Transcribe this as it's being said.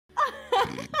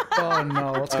Oh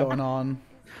no, what's going on?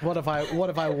 What have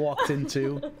I walked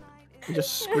into? I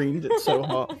just screamed. It's so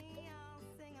hot.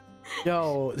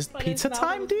 Yo, is pizza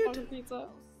time, dude?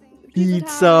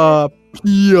 Pizza.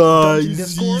 Dungeon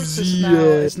Discourse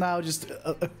is now just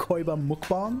a Koiba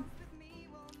mukbang.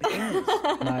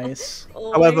 Nice.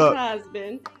 However, has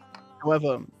been.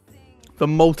 However, the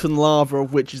molten lava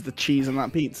of which is the cheese on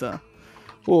that pizza.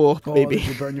 Oh, baby. Did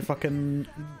you burn your fucking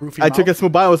roof? I took a small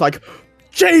bite. I was like,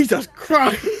 Jesus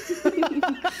Christ!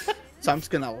 So I'm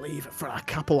just gonna leave it for a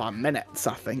couple of minutes,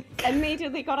 I think.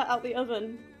 Immediately got it out the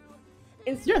oven.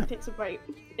 Instantly takes a break.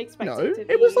 No,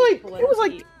 it was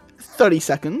like 30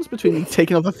 seconds between me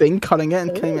taking off the thing, cutting it,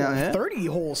 and cutting it out here. 30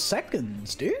 whole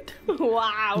seconds, dude.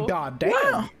 Wow. God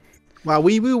damn. Wow,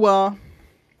 wee-woo-wah.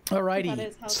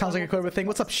 Alrighty, sounds like a Koiba thing.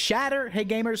 What's up, Shatter? Hey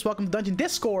gamers, welcome to Dungeon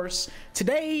Discourse.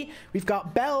 Today, we've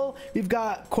got Bell, we've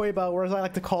got Koiba, or as I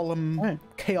like to call him,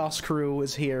 Chaos Crew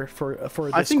is here for a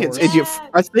Discourse. I think it's Idiot.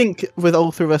 I think with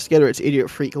all three of us together, it's Idiot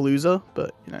Freak Loser,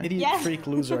 but you know. Idiot Freak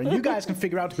Loser, and you guys can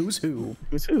figure out who's who.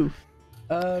 Who's who?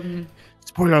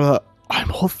 Spoiler alert,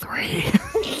 I'm all three.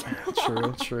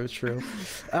 True.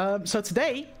 So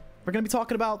today, we're going to be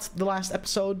talking about the last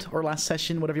episode, or last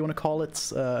session, whatever you want to call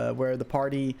it, where the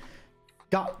party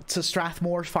got to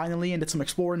Strathmore finally and did some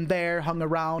exploring there, hung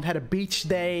around, had a beach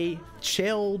day,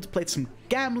 chilled, played some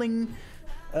gambling,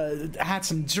 had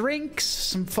some drinks,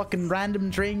 some fucking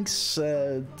random drinks.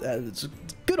 It's a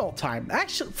good old time.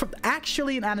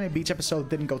 Actually, an anime beach episode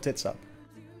didn't go tits up.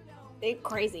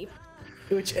 Crazy.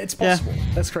 Which, it's possible. Yeah.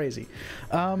 That's crazy.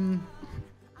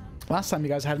 Last time you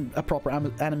guys had a proper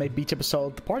anime beach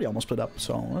episode, the party almost split up,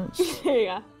 so...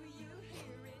 Yeah.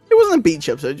 It wasn't a beach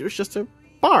episode, it was just a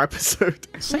bar episode.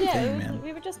 Same thing, man.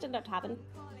 We were just in a tavern.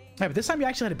 Yeah, but this time you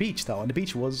actually had a beach, though, and the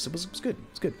beach was good.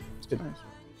 It's good. Nice.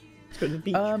 It's good at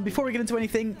the beach. Before we get into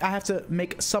anything, I have to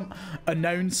make some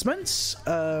announcements.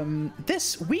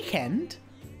 This weekend,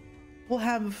 we'll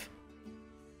have,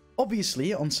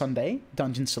 obviously, on Sunday,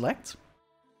 Dungeon Select.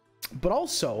 But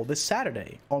also, this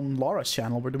Saturday, on Laura's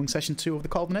channel, we're doing Session 2 of the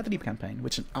Call of the Netherdeep campaign,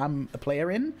 which I'm a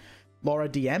player in. Laura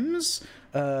DMs,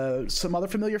 some other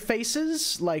familiar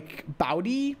faces, like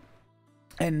Bowdy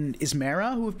and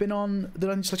Ismera, who have been on the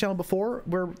Dungeon Select channel before.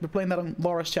 We're playing that on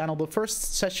Laura's channel. The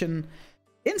first session,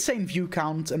 insane view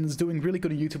count, and is doing really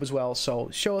good on YouTube as well, so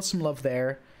show us some love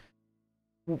there.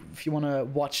 If you want to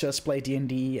watch us play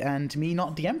D&D, and me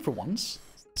not DM for once,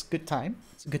 it's a good time.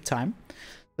 It's a good time.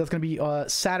 That's going to be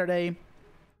Saturday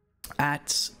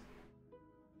at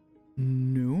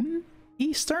noon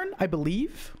Eastern, I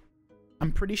believe.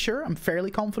 I'm pretty sure. I'm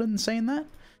fairly confident in saying that.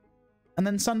 And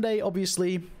then Sunday,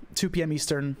 obviously, 2 p.m.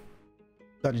 Eastern,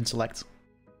 Dungeon Select.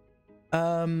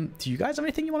 Do you guys have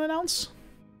anything you want to announce?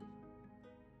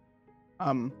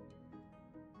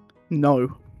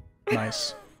 No.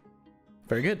 Nice.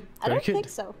 Very good. I don't think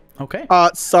so. Okay.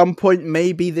 At some point,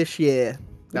 maybe this year,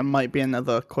 there might be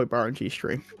another Koiba RNG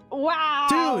stream.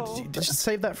 Wow! Dude, just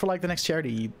save that for like the next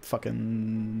charity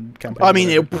fucking campaign. I mean,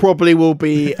 it probably will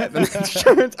be at the next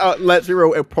charity. Let's be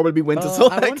real, it'll probably be Winter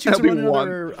Select. I want you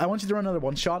to run another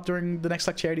one shot during the next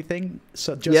like charity thing.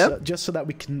 So just so that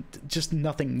we can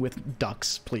nothing with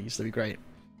ducks, please. That'd be great.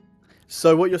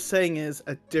 So what you're saying is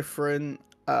a different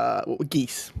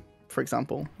geese, for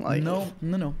example, like no.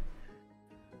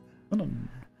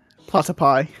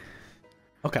 Platypi.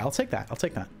 Okay, I'll take that.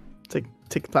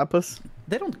 Take platypus.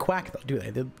 They don't quack though, do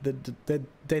they?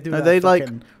 They do. No, that they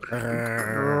fucking...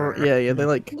 yeah, they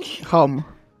like hum.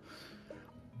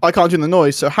 I can't do the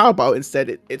noise, so how about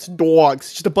instead it's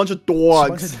dogs? Just a bunch of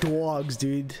dogs. It's a bunch of dogs,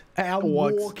 dude. I'm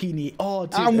walking here. Oh,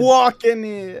 dude. I'm walking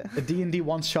here. A D&D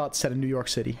one shot set in New York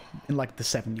City in like the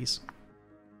 70s.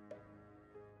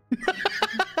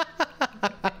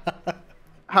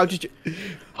 How did you?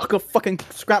 I could fucking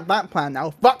scrap that plan now.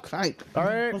 Fuck sake.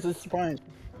 Alright. What's a surprise?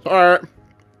 Alright.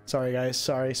 Sorry guys,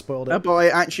 sorry, spoiled it. But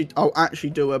I'll actually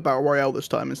do a battle royale this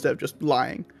time instead of just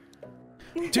lying.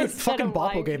 Dude, fucking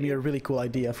Boppo gave me a really cool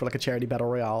idea for like a charity battle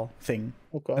royale thing.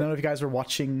 Okay. I don't know if you guys were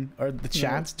watching or the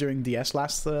chat during DS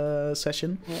last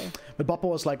session, but Boppo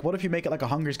was like, "What if you make it like a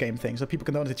Hunger's Game thing, so people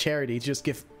can donate to charity, just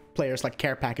give players like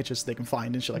care packages they can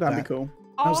find and shit like that." That'd be cool.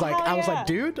 I was like,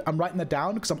 dude, I'm writing that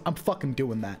down because I'm fucking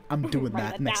doing that. I'm doing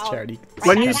that next charity.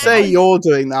 When you say you're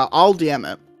doing that, I'll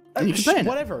DM it. And you can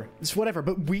whatever. It's whatever.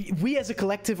 But we as a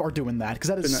collective are doing that because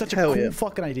that is such a cool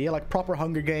fucking idea. Like proper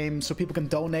Hunger Games, so people can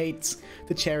donate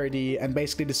to charity and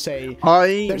basically to say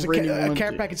there's a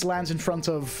care package lands in front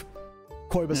of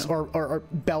Koiba's or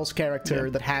Belle's character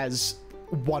that has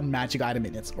one magic item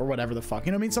in it or whatever the fuck.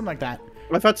 You know what I mean? Something like that.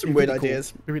 I've had some weird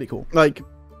ideas. Really cool. Like,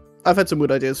 I've had some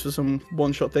weird ideas for some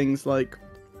one-shot things. Like,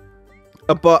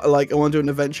 But like, I want to do an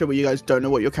adventure where you guys don't know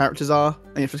what your characters are,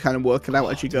 and you have to kind of work it out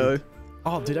as you go.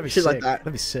 Oh, dude, that'd be Shit sick. like that.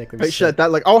 That'd be sick. Shit like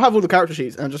that. Like, I'll have all the character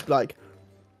sheets, and I'll just be like,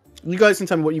 you guys can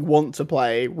tell me what you want to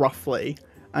play roughly,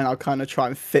 and I'll kind of try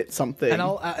and fit something. And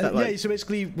I'll like, yeah. So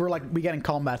basically, we get in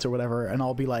combat or whatever, and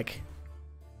I'll be like,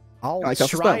 I'll I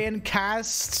cast a try spell. and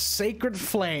cast Sacred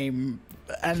Flame,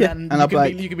 and Yeah, then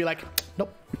and you can be like,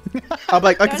 nope. I'll be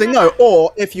like, I can say no,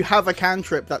 or if you have a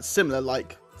cantrip that's similar,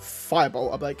 like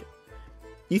Firebolt, I'll be like,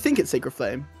 you think it's Sacred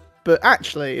Flame, but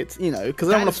actually it's, you know, because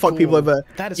I don't want to fuck people over.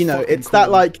 That is you know, fucking it's that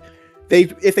cool. like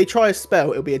if they try a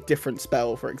spell, it'll be a different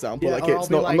spell, for example. Yeah, like or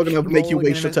it's I'll not. be I'm not like, gonna make you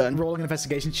rolling waste your turn. Rolling an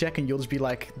investigation check, and you'll just be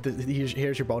like,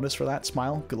 here's your bonus for that.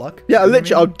 Smile. Good luck. Yeah, You know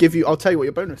what I literally, mean? I'll tell you what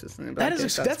your bonus is. And That like,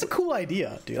 is okay, that's a cool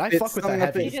idea, dude. I It's fuck with that something I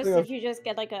heavy. think- If you just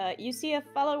get like you see a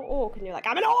fellow orc and you're like,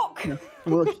 I'm an orc.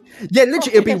 yeah,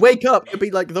 literally, it'll be wake up. It'll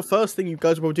be like the first thing you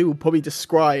guys will do will probably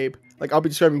describe. Like I'll be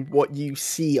describing what you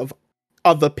see of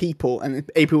other people, and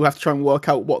people will have to try and work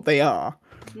out what they are.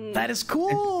 That is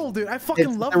cool, dude. I fucking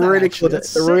It's love a that. really actually. cool.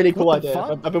 That's It's a really sick. cool What the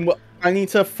idea. fuck? I need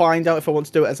to find out if I want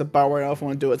to do it as a battle royale, if I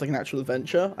want to do it as like an actual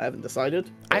adventure. I haven't decided.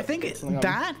 I but think it's something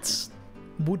that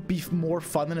would be more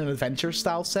fun than an adventure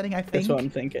style setting. I think. That's what I'm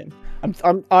thinking. I'm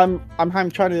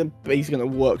trying to basically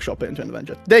gonna workshop it into an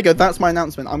adventure. There you go. That's my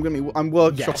announcement. I'm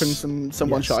workshopping Yes. some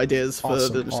one shot ideas for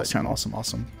Awesome, the Discourse awesome, channel.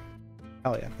 awesome.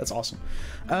 Hell yeah, that's awesome.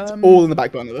 All in the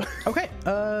back burner. Okay,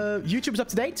 YouTube's up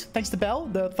to date. Thanks to Belle.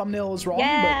 The thumbnail is wrong,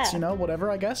 Yeah. but you know,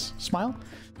 whatever. I guess. Smile.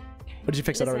 Or did you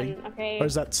fix that already? Listen, okay. Or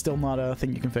is that still not a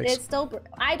thing you can fix? It's still.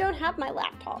 I don't have my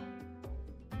laptop.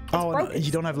 Oh, no, broken.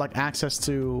 you don't have like access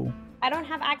to. I don't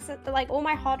have access. Like all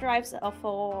my hard drives are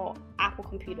for Apple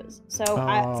computers. So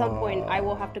at some point, I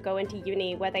will have to go into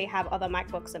uni where they have other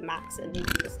MacBooks and Macs and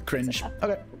just Cringe. stuff.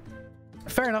 Okay,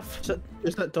 fair enough.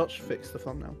 Just let Dutch fix the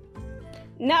thumbnail.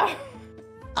 No.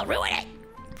 I'll ruin it.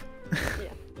 Yeah.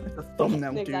 The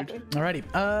thumbnail, Exactly. dude.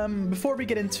 Alrighty. Before we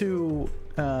get into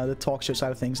the talk show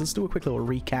side of things, let's do a quick little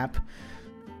recap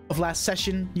of last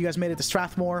session. You guys made it to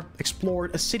Strathmore,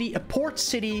 explored a port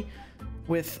city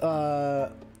with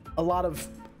a lot of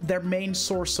their main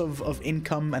source of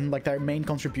income, and like their main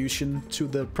contribution to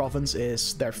the province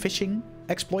is their fishing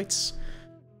exploits.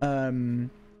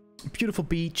 Beautiful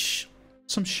beach,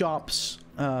 some shops,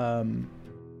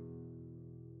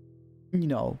 you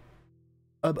know,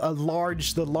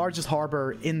 the largest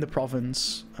harbor in the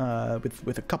province,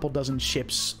 with a couple dozen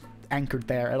ships anchored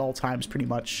there at all times, pretty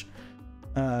much.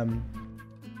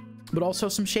 But also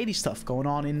some shady stuff going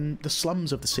on in the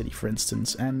slums of the city, for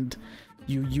instance. And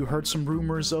you heard some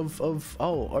rumors of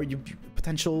are you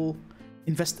potential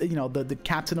the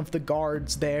captain of the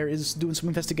guards there is doing some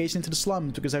investigation into the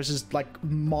slums because there's this like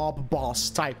mob boss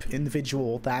type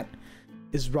individual that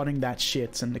is running that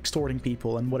shit and extorting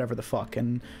people and whatever the fuck.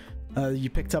 And you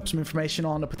picked up some information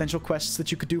on the potential quests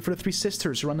that you could do for the Three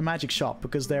Sisters who run the magic shop,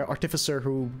 because their artificer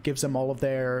who gives them all of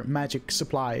their magic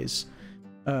supplies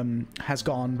has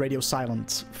gone radio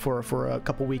silent for a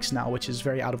couple weeks now, which is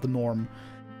very out of the norm.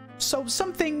 So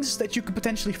some things that you could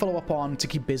potentially follow up on to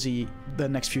keep busy the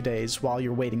next few days while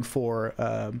you're waiting for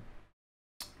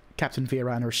Captain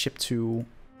Vera and her ship to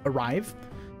arrive.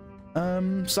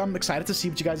 So I'm excited to see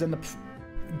what you guys end up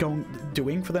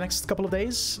doing for the next couple of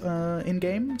days in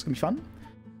game. It's gonna be fun.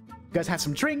 You guys had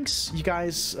some drinks. You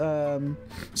guys, some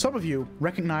of you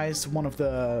recognized one of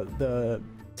the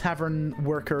tavern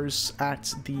workers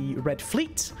at the Red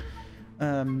Fleet.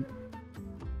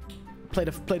 Played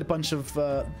a bunch of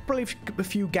probably a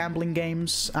few gambling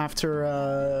games after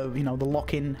the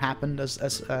lock-in happened,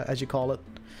 as you call it,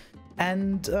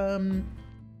 and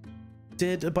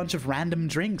did a bunch of random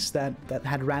drinks that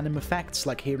had random effects,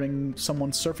 like hearing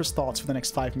someone's surface thoughts for the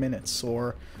next 5 minutes,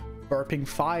 or burping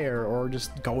fire, or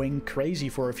just going crazy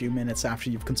for a few minutes after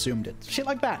you've consumed it. Shit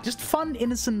like that. Just fun,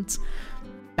 innocent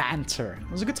banter. It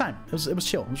was a good time. It was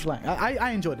chill. It was relaxed.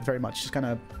 I enjoyed it very much. Just kind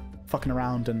of fucking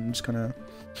around and just kind of.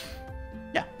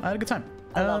 Yeah, I had a good time.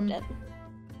 I loved it.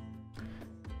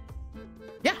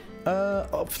 Yeah.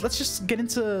 Let's just get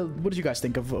into what did you guys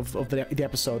think of the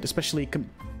episode, especially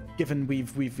given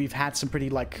we've had some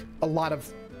a lot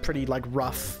of pretty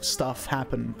rough stuff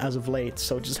happen as of late.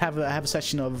 So just have a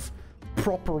session of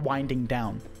proper winding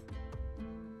down.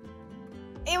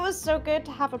 It was so good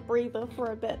to have a breather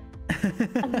for a bit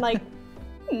and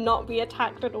not be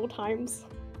attacked at all times.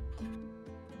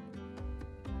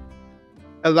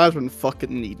 Elasrin fucking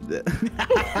needed it.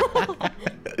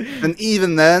 And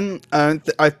even then,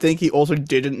 I think he also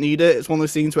didn't need it. It's one of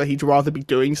those things where he'd rather be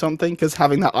doing something, because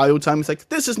having that idle time is like,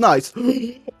 this is nice.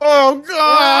 Oh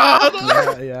god!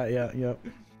 Yeah.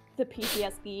 The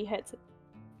PTSD hits.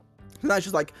 And that's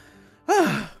just like,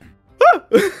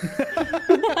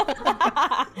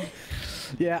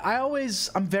 Yeah,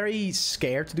 I'm very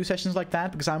scared to do sessions like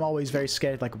that because I'm always very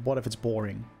scared, like, what if it's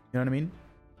boring? You know what I mean?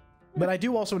 But I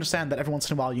do also understand that every once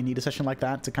in a while you need a session like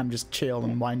that to kind of just chill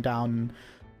and wind down and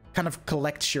kind of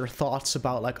collect your thoughts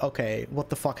about, like, okay, what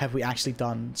the fuck have we actually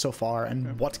done so far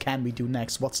and what can we do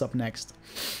next? What's up next?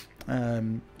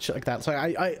 Shit like that. So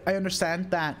I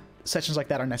understand that sessions like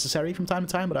that are necessary from time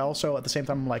to time, but I also, at the same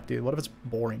time, I'm like, dude, what if it's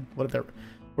boring? What if they're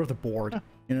bored?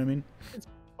 You know what I mean? It's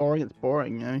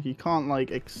boring, you know. You can't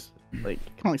you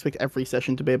can't expect every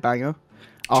session to be a banger.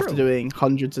 After doing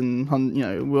hundreds and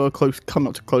we're coming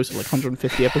up to close to like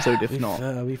 150 episodes, if not.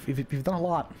 We've done a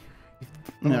lot.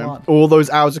 All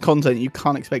those hours of content, you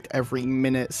can't expect every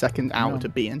minute, second, hour to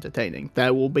be entertaining.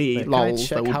 There will be lulls.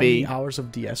 There will be how many hours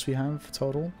of DS we have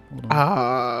total.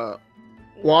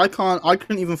 Well, I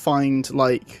couldn't even find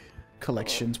like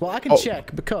collections. Well, I can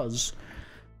check because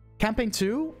Campaign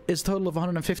 2 is a total of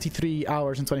 153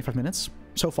 hours and 25 minutes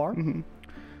so far. And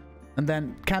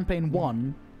then Campaign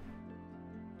 1...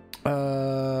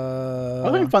 I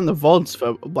didn't find the VODs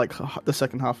for, like, the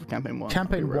second half of Campaign 1.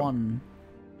 Campaign 1...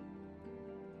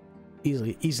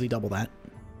 Easily double that.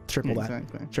 Triple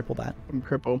that. Triple that.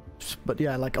 Triple. But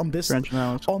yeah, like, on this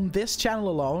channel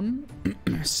alone,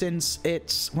 since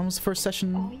it's... When was the first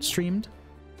session streamed?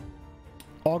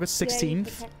 August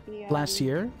 16th last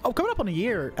year. Oh, coming up on a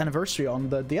year anniversary on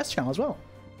the DS channel as well.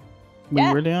 We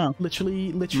really are. Literally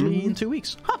in 2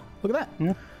 weeks. Huh, look at that.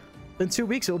 Yeah. In 2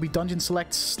 weeks, it will be Dungeon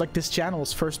Select's, like, this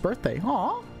channel's first birthday.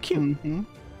 Aw, cute.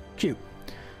 Cute.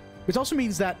 Which also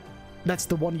means that that's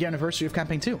the 1 year anniversary of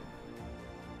Campaign 2.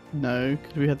 No,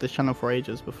 because we had this channel for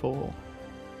ages before.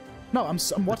 No, I'm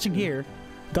watching here.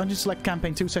 Dungeon Select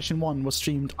Campaign 2 Session 1 was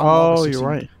streamed on August 16th. You're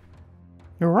right.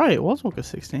 You're right, it was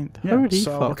August 16th. Yeah,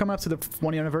 so we're coming up to the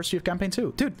 1 year anniversary of Campaign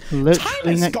 2. Dude, time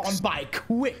has gone by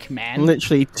quick, man.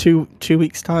 Literally two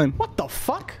weeks' time. What the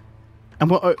fuck?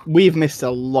 And we've missed a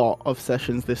lot of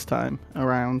sessions this time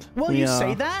around. Well, you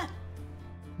say that,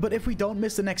 but if we don't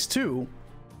miss the next 2,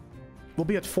 we'll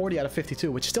be at 40 out of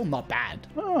 52, which is still not bad.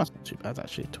 Oh, that's not too bad,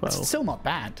 actually. 12. It's still not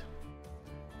bad.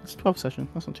 It's 12 sessions.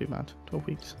 That's not too bad. 12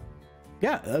 weeks.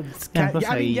 Yeah,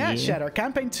 Shatter.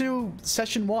 Campaign 2,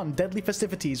 Session 1, Deadly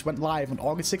Festivities went live on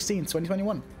August 16th,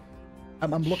 2021.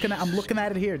 I'm looking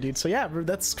at it here, dude. So yeah,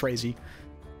 that's crazy.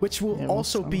 Which will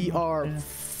also be our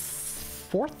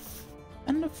 4th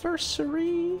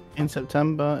anniversary in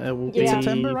September. It will be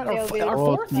September, right? Our 4th? Our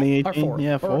 4th.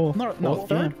 Yeah, 4th. No,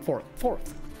 3rd, 4th.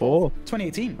 4th.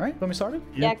 2018, right? When we started?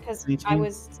 Yeah, because I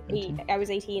was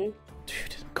 18.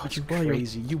 Dude, God, you're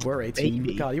crazy. You were 18.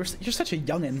 Baby. God, you're such a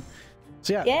youngin'.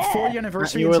 So yeah, 4 year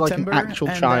anniversary in September, like an actual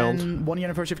child. Then 1 year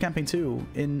anniversary of Campaign 2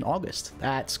 in August.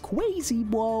 That's crazy,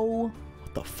 whoa.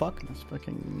 What the fuck? That's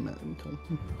fucking mental.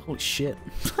 Holy shit.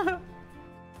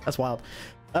 That's wild.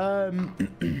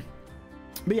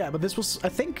 But yeah, but this was, I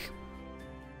think,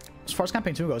 as far as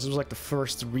Campaign 2 goes, it was like the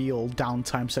first real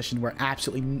downtime session where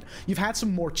absolutely... You've had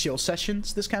some more chill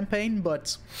sessions this campaign,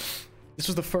 but this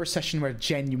was the first session where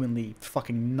genuinely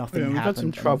fucking nothing happened. We've had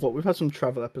some travel. We've had some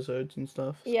travel episodes and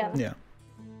stuff. Yeah. Yeah.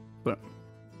 But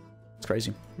it's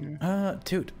crazy. Yeah.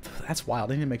 Dude, that's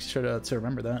wild. I need to make sure to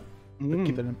remember that.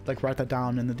 Keep it, like, write that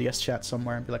down in the DS chat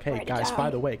somewhere and be like, hey, guys, by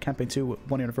the way, Campaign 2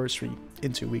 1 year anniversary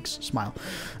in 2 weeks. Smile.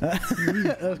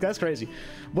 That's crazy.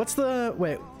 What's the...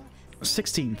 Wait,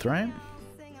 16th, right?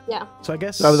 Yeah. So I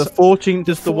guess... So the 14th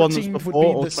is the one that's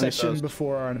before, would be the session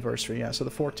before our anniversary, yeah. So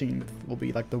the 14th will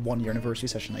be, like, the 1 year anniversary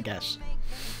session, I guess.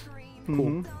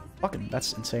 Cool. Fucking,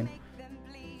 that's insane.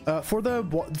 For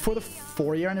the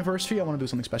 4 year anniversary, I want to do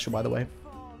something special, by the way.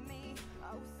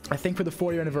 I think for the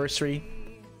 4 year anniversary...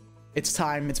 It's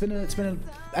time. It's been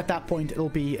at that point, it'll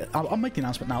be... I'll make the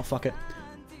announcement now, fuck it.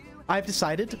 I've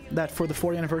decided that for the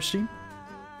 4th anniversary,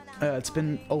 it's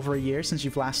been over a year since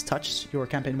you've last touched your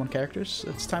Campaign 1 characters.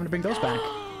 It's time to bring those back.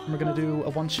 And we're gonna do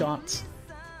a one-shot,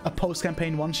 a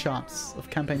post-campaign one-shot of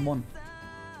Campaign 1.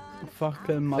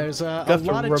 Fucking there's a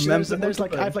lot of choices. There's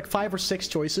like, I have like 5 or 6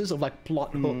 choices of like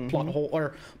plot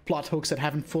hooks that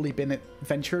haven't fully been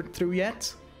ventured through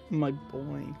yet. My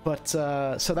boy. But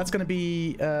so that's gonna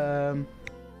be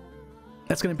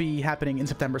happening in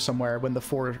September somewhere when the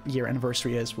 4 year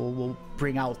anniversary is. We'll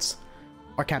bring out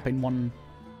our Campaign 1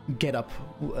 get up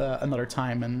another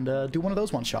time and do one of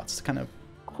those one shots to kind of.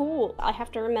 Cool. I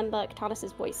have to remember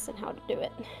Katanis's voice and how to do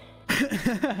it.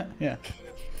 Yeah.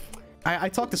 I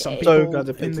talked to some people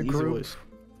in the group.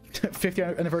 50th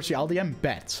year anniversary LDM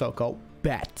bet. So go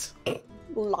bet.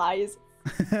 Lies.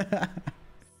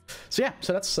 So yeah,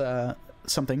 so that's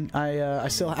something. I'm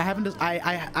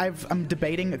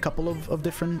debating a couple of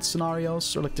different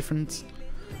scenarios or like different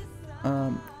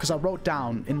because I wrote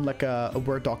down in like a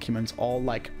Word document all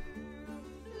like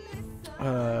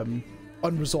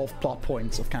unresolved plot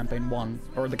points of campaign 1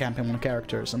 or the campaign 1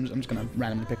 characters. I'm just gonna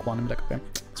randomly pick one and be like, okay,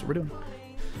 that's what we're doing.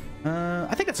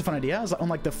 I think that's a fun idea. It's on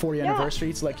like the 40th anniversary.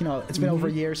 It's like, you know, it's been over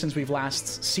a year since we've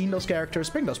last seen those characters.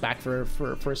 Bring those back for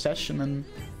a session, and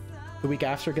the week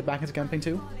after get back into campaign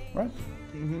 2, right?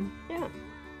 Yeah.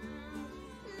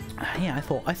 Yeah,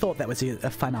 I thought that was a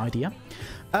fun idea.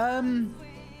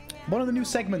 One of the new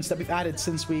segments that we've added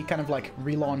since we kind of like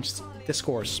relaunched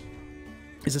Discourse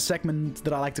is a segment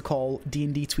that I like to call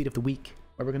D&D Tweet of the Week,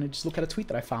 where we're going to just look at a tweet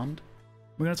that I found.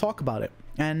 We're going to talk about it.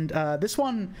 And this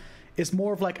one is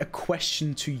more of like a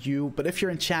question to you, but if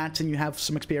you're in chat and you have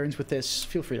some experience with this,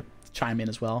 feel free to chime in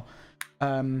as well.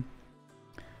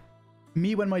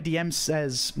 Me, when my DM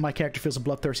says my character feels a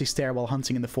bloodthirsty stare while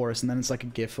hunting in the forest, and then it's like a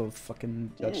gif of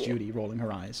fucking Judge Judy rolling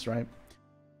her eyes, right?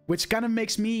 Which kind of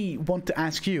makes me want to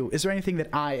ask you, is there anything that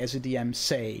I, as a DM,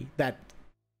 say that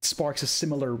sparks a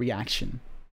similar reaction?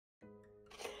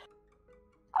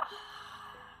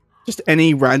 Just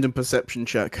any random perception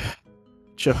check.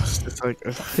 Just, it's like,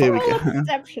 here we go.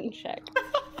 Perception check.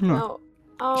 No.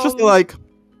 It's just like,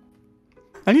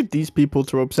 I need these people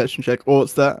to roll a perception check, or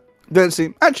it's that. Don't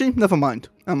seem. Actually, never mind.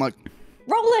 I'm like,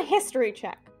 roll a history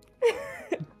check.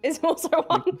 Is also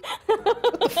one.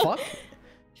 What the fuck?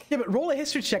 Yeah, but roll a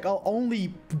history check. I'll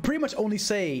pretty much only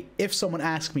say if someone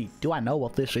asks me, "Do I know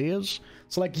what this is?"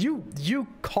 So like, you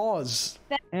cause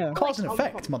an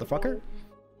effect, motherfucker.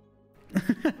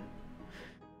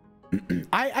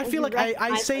 I feel like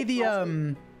I say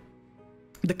the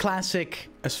classic,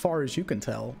 as far as you can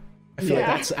tell. I feel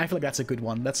like that's a good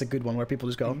one. That's a good one where people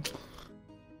just go.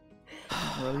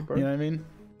 Really, bro? You know what I mean?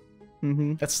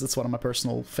 Mm-hmm. That's one of my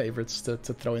personal favorites to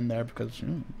throw in there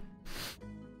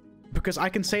because I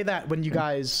can say that when you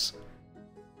guys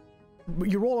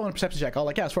you roll on a perception check, I'll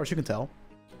like, yeah, as far as you can tell,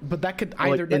 but that could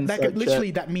either that could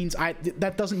literally that means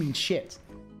that doesn't mean shit.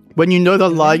 When you know they're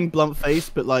lying blunt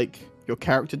faced, but like your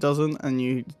character doesn't, and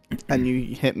you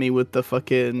hit me with the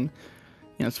fucking.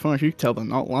 You know, as far as you can tell, they're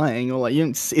not lying, or like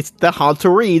they're hard to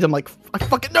read. I'm like, I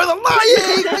fucking know they're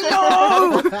lying.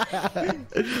 No.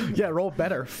 Yeah, roll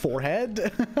better,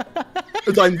 forehead.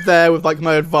 Because I'm there with like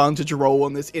my advantage roll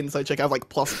on this inside check. I have like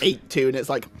 +8 too, and it's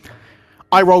like,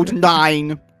 I rolled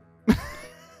 9.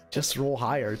 Just roll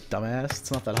higher, dumbass. It's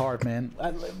not that hard, man.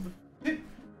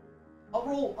 I'll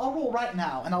roll right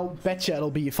now, and I'll bet you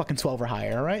it'll be fucking 12 or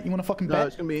higher. All right? You want to fucking bet? No,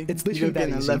 it's gonna be. It's literally that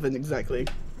easy. 11 exactly.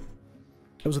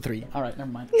 It was a 3. All right, never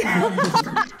mind.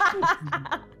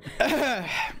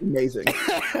 Amazing.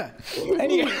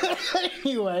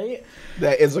 Anyway,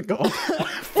 there is a goal.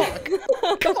 Fuck.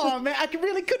 Come on, man. I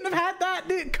really couldn't have had that,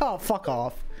 dude. Oh, fuck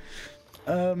off.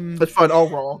 That's fine. I'll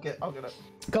roll. I'll get it.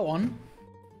 Go on.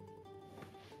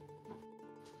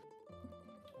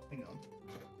 Hang on.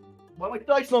 Why am I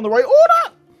dicing on the right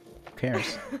order? Who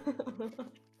cares?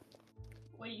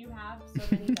 Well, you have so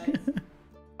many dice.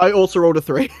 I also rolled a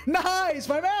 3. Nice,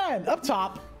 my man! Up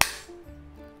top.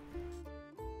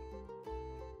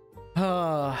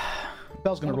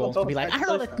 Bell's gonna roll and be like, I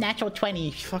rolled a natural 20.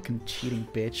 Fucking cheating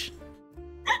bitch.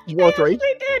 You rolled a 3?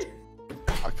 I did.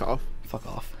 Fuck off. Fuck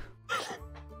off.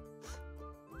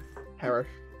 Harris.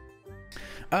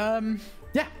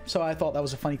 Yeah, so I thought that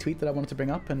was a funny tweet that I wanted to bring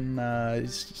up and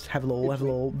just have a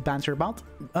little banter about.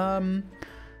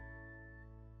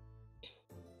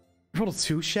 Roll a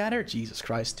 2 shatter? Jesus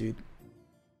Christ, dude.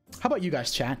 How about you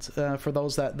guys, chat? For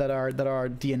those that are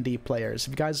D&D players,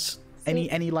 have you guys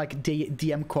any like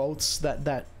DM quotes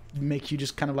that make you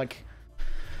just kind of like,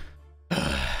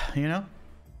 you know?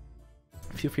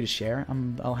 Feel free to share.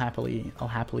 I'll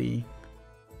happily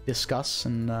discuss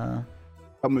and. I'll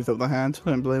move up the hand. I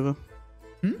don't believe her.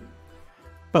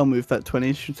 I'll move that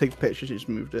 20. She should take the picture. She just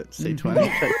moved it. Say 20.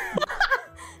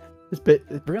 We're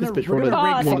gonna rig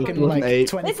fucking like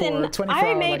 24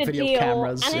 I made like a video deal,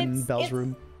 cameras and in Belle's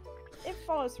room. It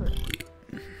follows through.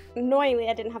 Annoyingly,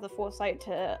 I didn't have the foresight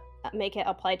to make it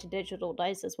apply to digital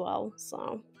dice as well,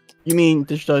 so... You mean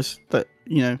digital dice that,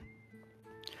 you know...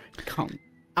 Can't...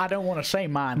 I don't want to say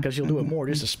mine, because you'll do it more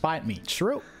just to spite me.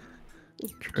 True.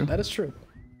 True. That is true.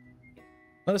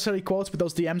 Not necessarily quotes, but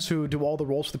those DMs who do all the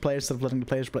rolls for the players instead of letting the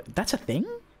players play. That's a thing?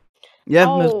 Yeah.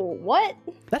 Oh, what?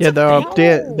 That's there are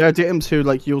DMs who,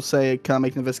 like, you'll say, can I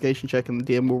make an investigation check, and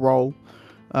the DM will roll,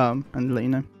 and let you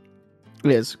know.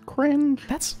 It is cringe.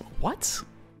 That's... What?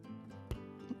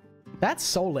 That's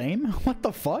so lame. What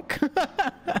the fuck?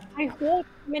 I hold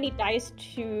too many dice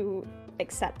to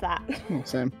accept that.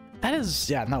 Same. That is,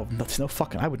 yeah, no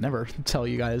fucking. I would never tell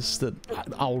you guys that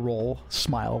I'll roll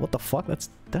smile. What the fuck? That's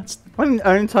I mean, the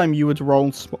only time you would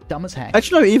roll. dumb as heck.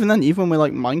 Actually, no. Even then, even when we're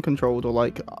like mind controlled or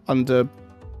like under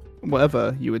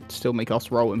whatever, you would still make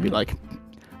us roll and be like,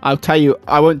 "I'll tell you.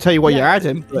 I won't tell you what you're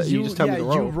adding, but you just tell me to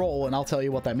roll." You roll and I'll tell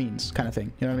you what that means, kind of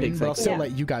thing. You know what I mean? But I'll still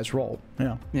let you guys roll.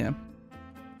 Yeah. Yeah.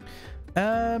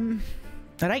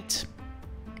 All right.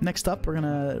 Next up, we're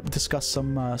gonna discuss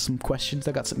some questions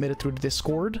that got submitted through the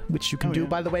Discord, which you can do,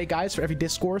 by the way, guys. For every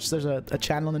Discourse, there's a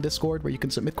channel in the Discord where you can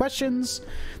submit questions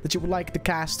that you would like the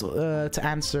cast to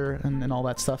answer and all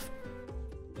that stuff.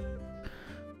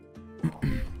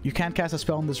 You can't cast a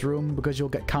spell in this room because you'll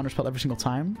get counterspell every single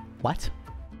time. What?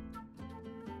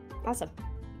 Awesome.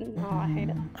 No, I hate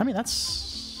it. I mean,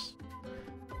 that's...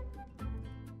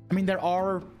 I mean, there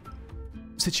are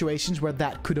situations where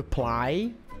that could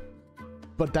apply,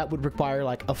 but that would require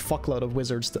like a fuckload of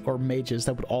wizards or mages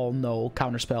that would all know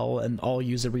counterspell and all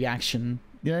use a reaction.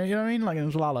 You know what I mean? Like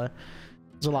there's a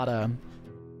lot of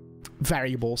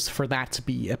variables for that to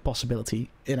be a possibility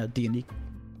in a D&D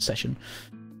session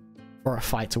or a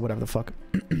fight or whatever the fuck.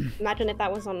 Imagine if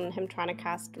that was on him trying to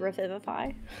cast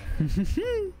Revivify.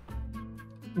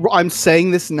 I'm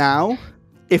saying this now.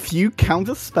 If you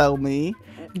counterspell me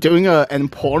doing an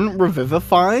important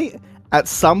Revivify at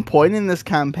some point in this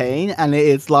campaign, and it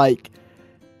is like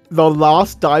the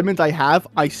last diamond I have,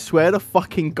 I swear to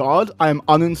fucking God, I am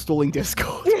uninstalling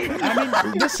Discord.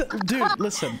 I mean,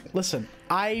 listen.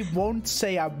 I won't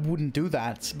say I wouldn't do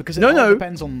that because it all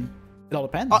depends on. It all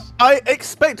depends. I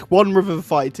expect one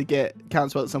Revivify to get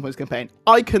counterspell at some point in this campaign.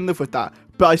 I can live with that.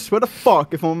 But I swear to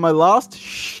fuck, if I'm on my last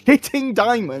shitting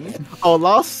diamond, or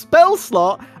last spell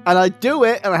slot, and I do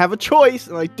it, and I have a choice,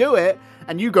 and I do it,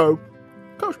 and you go,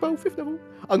 counterspell, 5th level,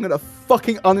 I'm gonna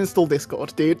fucking uninstall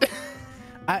Discord, dude.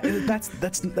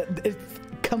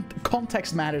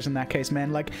 Context matters in that case,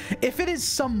 man. Like, if it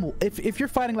is if you're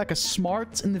fighting like a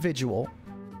smart individual,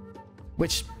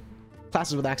 which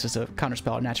classes with access to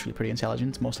counterspell are naturally pretty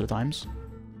intelligent most of the times.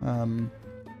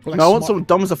 Like no, I want someone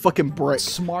dumb as a fucking brick.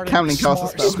 Smart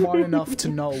enough to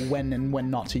know when and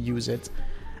when not to use it,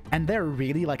 and they're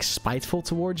really like spiteful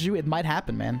towards you. It might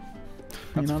happen, man.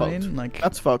 You know what I mean? Like,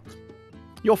 that's fucked.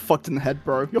 You're fucked in the head,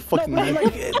 bro. You're fucked in the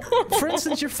head. Like, for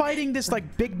instance, you're fighting this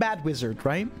like big bad wizard,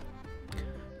 right?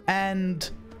 And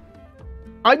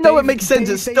I know it makes sense.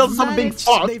 It's still something being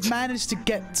fucked. They've managed to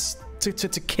get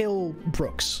to kill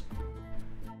Brooks.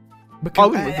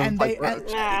 Because,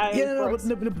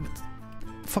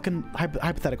 fucking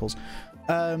hypotheticals.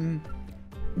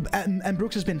 And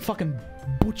Brooks has been fucking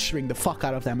butchering the fuck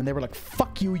out of them, and they were like,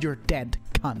 "Fuck you, you're dead,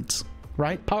 cunt."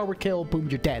 Right? Power kill, boom,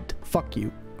 you're dead. Fuck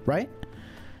you. Right?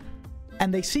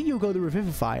 And they see you go to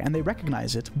Revivify, and they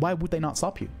recognize it. Why would they not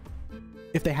stop you?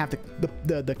 If they have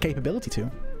the capability to. You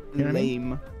know what I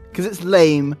mean? Because it's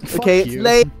lame. Fuck okay, you.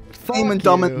 It's lame and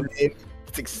dumb and lame.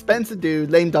 It's expensive, dude.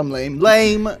 Lame, dumb, lame.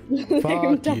 Lame.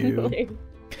 Fuck you.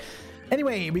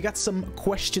 Anyway, we got some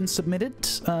questions submitted.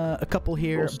 A couple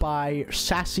here by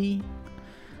Sassy.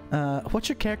 What's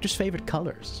your character's favorite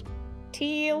colors?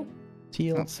 Teal.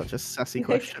 Teal. That's such a sassy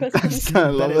question. That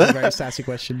is a very sassy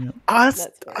question. Yeah. That's a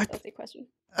very sassy question.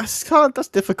 That's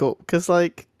difficult because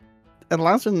like,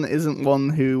 Elasrin isn't one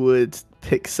who would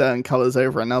pick certain colors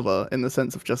over another in the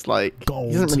sense of just like gold.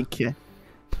 He doesn't really care.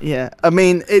 Yeah, I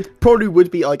mean, it probably would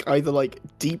be like either like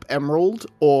deep emerald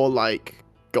or like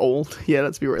gold. Yeah,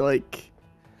 let's be real, like,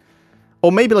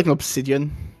 or maybe like an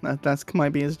obsidian. That's might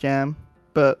be his jam,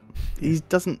 but he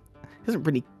doesn't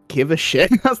really give a shit.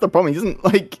 That's the problem. He doesn't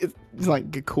like. He's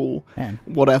like cool, man.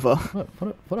 Whatever.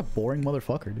 What a boring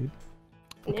motherfucker, dude.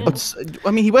 Yeah.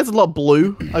 I mean, he wears a lot of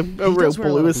blue. A real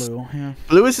blue is yeah.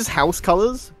 Blue is his house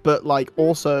colors, but like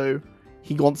also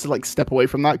he wants to like step away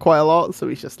from that quite a lot. So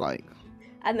he's just like.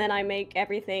 And then I make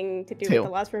everything to do Teal. with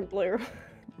the last room blue.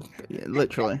 Yeah,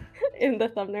 literally. In the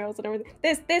thumbnails and everything.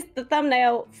 The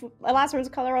thumbnail, last room's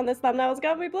color on this thumbnail is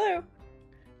gonna be blue.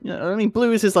 Yeah, I mean,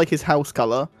 blue is his house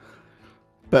color,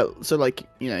 but so like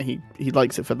he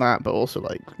likes it for that, but also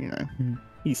like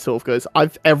he sort of goes,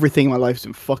 everything in my life's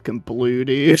been fucking blue,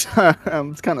 dude.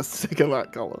 I'm kind of sick of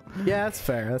that color. Yeah, that's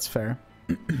fair. That's fair.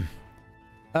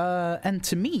 And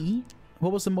to me,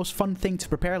 what was the most fun thing to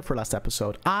prepare for last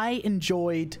episode? I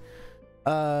enjoyed.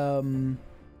 I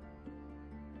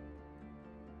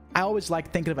always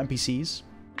like thinking of NPCs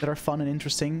that are fun and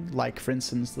interesting. Like, for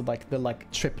instance, the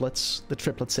triplets, the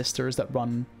triplet sisters that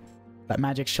run that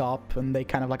magic shop, and they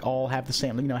kind of like all have the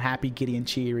same, happy, giddy, and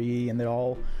cheery, and they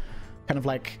all kind of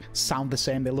like sound the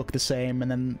same, they look the same, and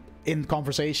then in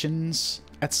conversations,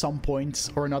 at some point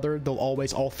or another, they'll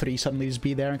always all three suddenly just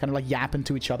be there and kind of like yapping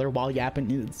to each other while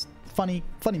yapping. It's funny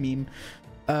meme.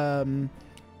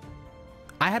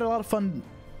 I had a lot of fun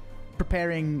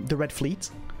preparing the Red Fleet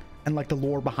and like the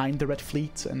lore behind the Red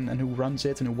Fleet and who runs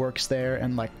it and who works there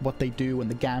and like what they do and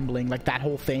the gambling, like that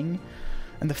whole thing,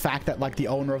 and the fact that like the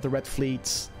owner of the Red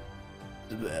Fleet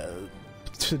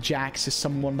to Jax is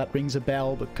someone that rings a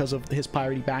bell because of his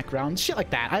piratey background, shit like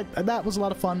that. That was a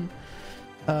lot of fun.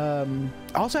 I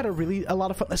also had a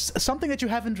lot of fun. Something that you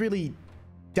haven't really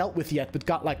dealt with yet, but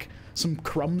got like some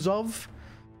crumbs of,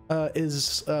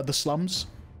 is the slums,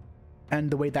 and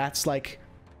the way that's like.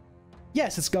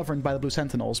 Yes, it's governed by the Blue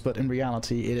Sentinels, but in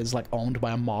reality, it is like owned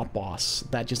by a mob boss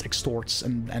that just extorts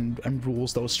and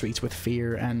rules those streets with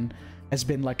fear, and has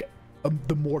been like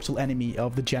the mortal enemy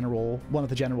of the general, one of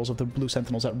the generals of the Blue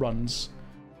Sentinels that runs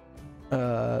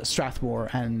Strathmore,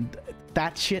 and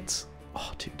that shit.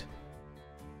 Oh, dude,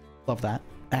 love that,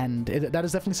 and that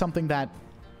is definitely something that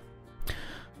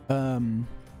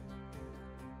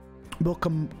will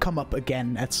come up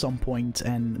again at some point,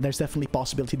 and there's definitely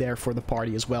possibility there for the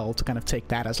party as well to kind of take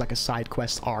that as like a side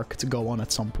quest arc to go on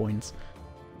at some point.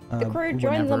 The crew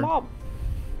joins the mob.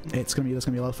 That's gonna be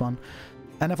a lot of fun.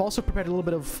 And I've also prepared a little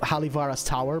bit of Halivara's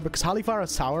Tower, because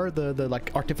Halivara's Tower, the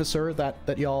like artificer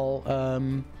that y'all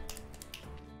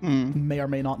may or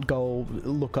may not go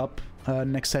look up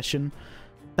next session.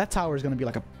 That tower is gonna be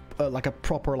like a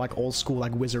proper like old school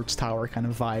like wizard's tower kind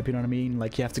of vibe, you know what I mean?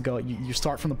 Like you have to go, you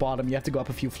start from the bottom, you have to go up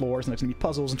a few floors, and there's gonna be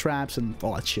puzzles and traps and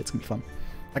all that shit. It's gonna be fun.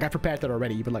 Like I prepared that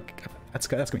already, but like that's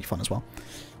gonna be fun as well.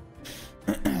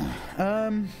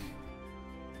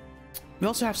 We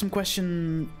also have some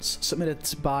questions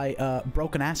submitted by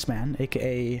Broken Ass Man,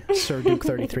 aka Sir Duke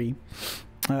 33,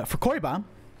 for Koiba.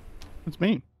 That's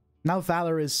me. Now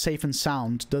Valor is safe and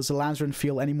sound, does Elazarin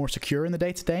feel any more secure in the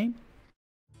day-to-day?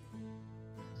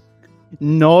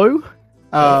 No.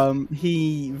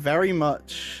 He very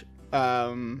much I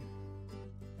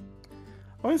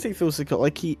wouldn't say he feels secure,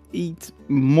 like he's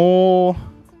more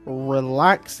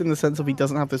relaxed in the sense of he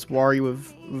doesn't have this worry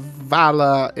with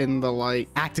Valor in the like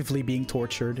Actively being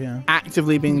tortured, yeah.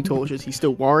 Actively being tortured. He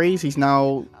still worries. He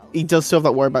does still have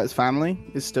that worry about his family.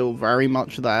 It's still very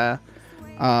much there.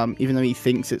 Even though he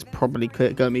thinks it's probably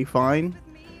gonna be fine.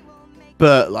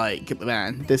 But like,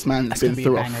 man, this man's been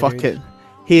through a fucking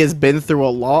he has been through a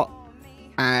lot,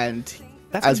 and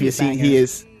as we've seen,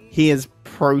 he is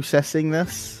processing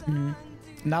this.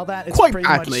 Now that it's quite pretty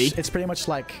badly. much, it's pretty much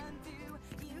like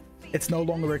it's no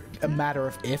longer a matter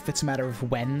of if, it's a matter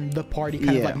of when the party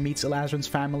kind of like meets Elazarin's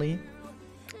family.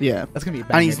 Yeah, that's gonna be a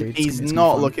banger, and he's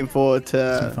not looking forward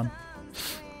to.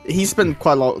 He's spent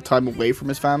quite a lot of time away from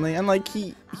his family, and like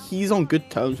he's on good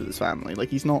terms with his family. Like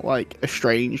he's not like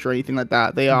estranged or anything like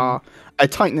that. They are a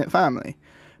tight knit family.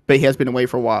 But he has been away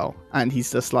for a while, and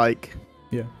he's just like,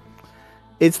 yeah.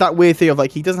 It's that weird thing of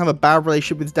like he doesn't have a bad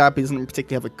relationship with his dad, but he doesn't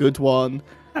particularly have a good one.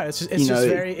 No, it's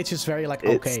just very like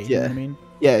okay. You know what I mean?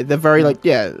 Yeah, they're very like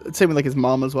same with like his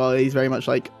mom as well. He's very much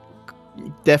like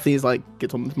definitely is like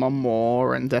gets on with his mom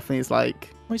more, and definitely is like.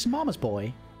 Well, he's a mama's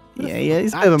boy. Yeah,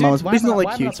 he's a bit of a mama's boy. He's not like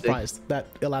huge. I'm not surprised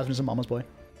that Elazarin's a mama's boy.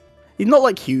 He's not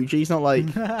like huge. He's not like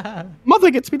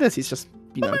mother gets me this. He's just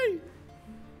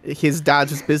his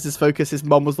dad's just business focus. His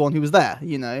mom was the one who was there,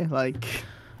 like.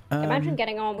 Imagine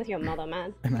getting on with your mother,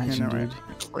 man. Imagine,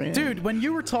 dude. When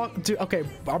you were talking, okay,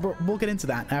 we'll get into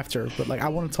that after. But like, I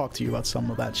want to talk to you about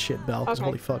some of that shit, Belle. Because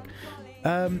holy fuck.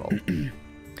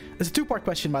 It's a two-part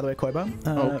question, by the way, Koiba.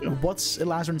 Okay. What's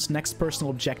Elazarin's next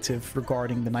personal objective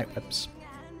regarding the Night Webs?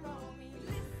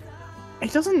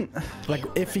 It doesn't. Like,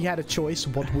 if he had a choice,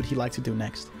 what would he like to do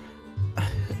next?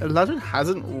 Elazarin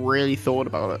hasn't really thought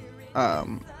about it.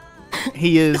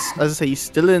 He is, as I say, he's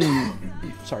still in.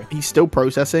 Sorry. He's still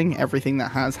processing everything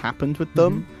that has happened with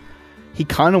them. He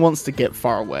kind of wants to get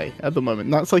far away at the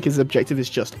moment. That's like his objective is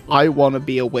just, I want to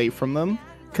be away from them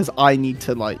because I need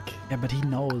to like. Yeah, but he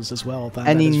knows as well that.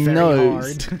 And that he is very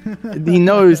knows. hard. He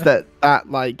knows that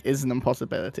like is an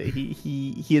impossibility.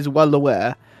 He is well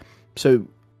aware. So,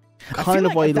 kind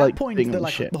of why at that like point, being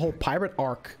the whole pirate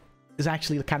arc is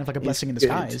actually kind of like a blessing in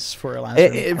disguise for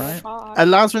Elazarin, right?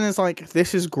 Elazarin is like,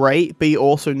 this is great, but he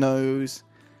also knows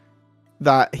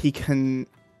that he can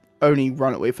only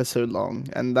run away for so long,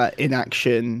 and that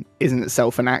inaction isn't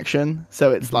itself an action.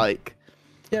 So it's like,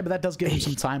 yeah, but that does give him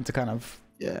some time to kind of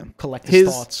collect his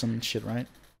thoughts and shit, right?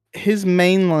 His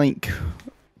main like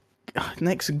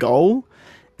next goal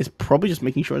is probably just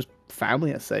making sure his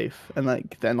family are safe and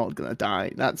like they're not gonna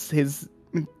die. That's his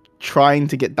trying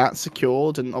to get that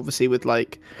secured, and obviously with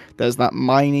like there's that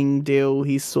mining deal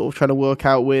he's sort of trying to work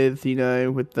out with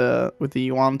with the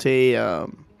Yuan-Ti,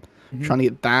 trying to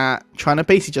get that, trying to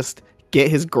basically just get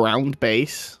his ground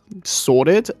base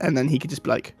sorted, and then he could just be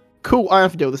like, cool, I don't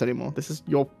have to deal with this anymore. This is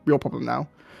your problem now.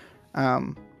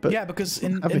 But yeah, because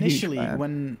initially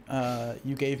when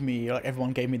you gave me, like,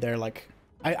 everyone gave me their, like,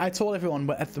 I told everyone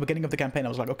at the beginning of the campaign, I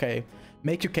was like, okay,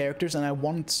 make your characters, and I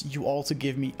want you all to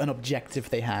give me an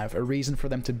objective they have, a reason for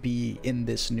them to be in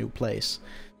this new place.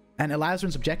 And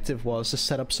Elazar's objective was to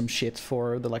set up some shit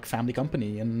for the, like, family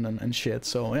company and shit.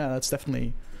 So yeah, that's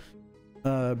definitely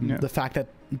the fact that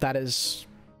that is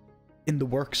in the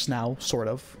works now, sort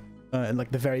of. In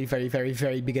like the very, very, very,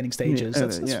 very beginning stages.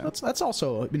 That's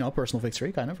also, you know, a personal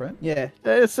victory, kind of, right? Yeah.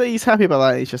 So he's happy about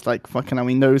that. He's just like, fucking hell,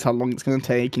 he knows how long it's going to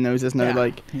take. He knows there's no,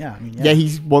 like... Yeah, I mean, yeah,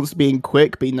 he wants to be in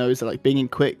quick, but he knows that, like, being in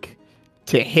quick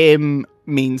to him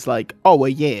means, like, oh, a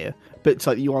year. But it's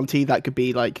like, UNT, that could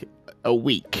be, like, a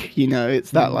week, you know?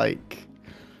 It's that, like...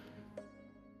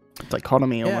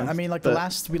 dichotomy almost. Yeah, I mean, like, the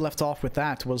last we left off with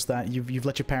that was that you've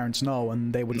let your parents know,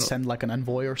 and they would send, like, an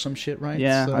envoy or some shit, right?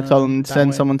 Yeah, I told them to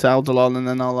send someone to Alderaan, and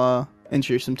then I'll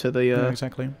introduce them to the yeah,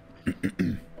 exactly.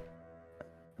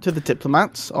 to the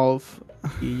diplomats of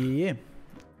yeah.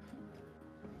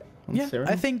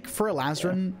 I think for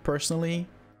Elazarin, personally,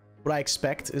 what I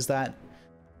expect is that,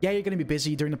 yeah, you're gonna be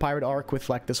busy during the pirate arc with,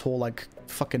 like, this whole, like,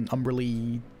 fucking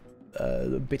Umberly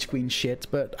bitch queen shit,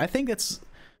 but I think it's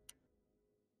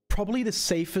probably the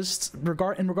safest,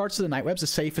 in regards to the Nightwebs, the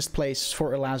safest place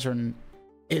for Elazarin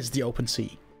is the open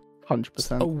sea.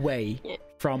 100%. Away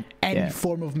from any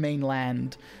form of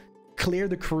mainland. Clear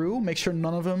the crew, make sure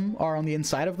none of them are on the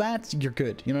inside of that, you're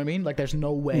good. You know what I mean? Like, there's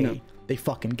no way they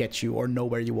fucking get you or know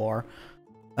where you are.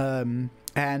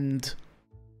 And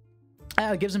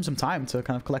it gives him some time to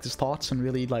kind of collect his thoughts and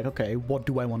really, like, okay, what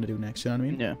do I want to do next? You know what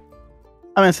I mean? Yeah.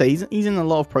 I'm gonna say, he's in a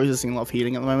lot of processing, a lot of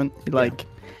healing at the moment. Like...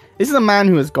 This is a man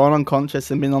who has gone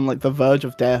unconscious and been on, like, the verge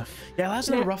of death. Yeah, that's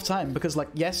had a rough time because, like,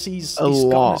 yes, he's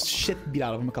gotten his shit beat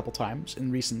out of him a couple times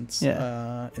in recent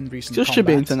Just should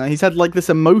be internet. He's had, like, this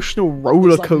emotional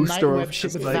roller coaster of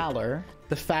shit with Valor.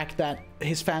 The fact that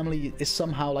his family is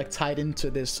somehow, like, tied into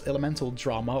this elemental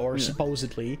drama, or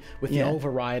supposedly with the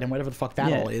override and whatever the fuck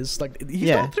that all is. Like,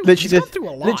 he's gone through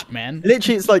a lot, man.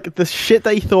 Literally, it's like the shit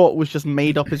they thought was just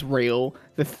made up is real.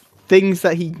 The things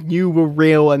that he knew were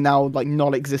real are now, like,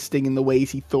 not existing in the ways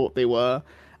he thought they were.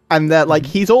 And that, like,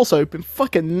 he's also been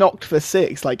fucking knocked for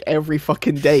 6, like, every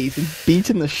fucking day. He's been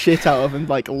beaten the shit out of and,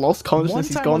 like, lost consciousness.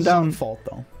 He's gone down. His own fault,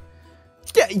 though.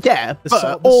 Yeah,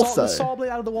 but also... The saw blade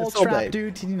out of the wall trap,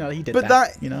 dude, you know, he did that.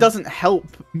 But that doesn't help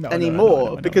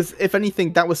anymore, because if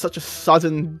anything, that was such a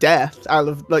sudden death out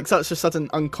of, like, such a sudden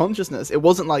unconsciousness. It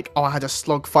wasn't like, oh, I had a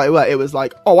slug fight away. It was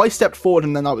like, oh, I stepped forward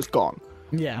and then I was gone.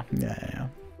 Yeah.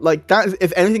 Like, that is,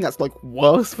 if anything, that's, like,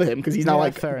 worse for him, because he's now,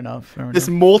 like... Fair enough. This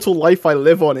mortal life I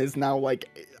live on is now,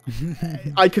 like...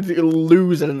 I could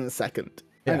lose it in a second.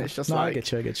 Yeah. And it's just like...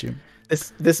 I get you.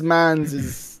 This man's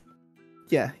is...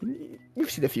 Yeah, you've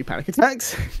seen a few panic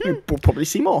attacks. We'll probably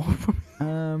see more.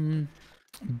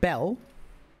 Belle?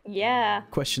 Yeah?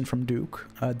 Question from Duke.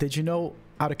 Did you know,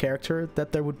 out of character,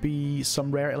 that there would be some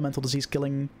rare elemental disease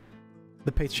killing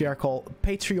the patriarchal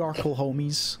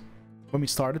homies when we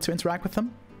started to interact with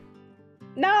them?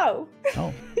 No!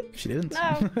 Oh, she didn't.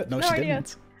 No, she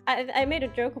didn't. I made a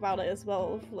joke about it as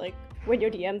well. Like, when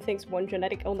your DM thinks one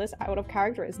genetic illness out of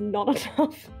character is not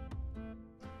enough.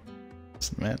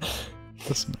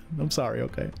 Listen, I'm sorry,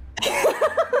 okay?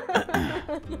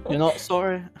 You're not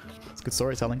sorry? It's good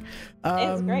storytelling.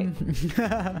 It's great.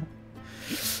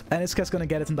 And Iska's gonna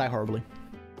get it and die horribly.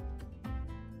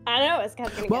 I know Iska's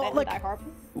gonna get it and die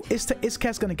horribly.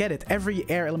 Iska's gonna get it. Every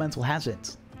air elemental has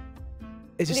it.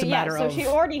 It's just a matter of, she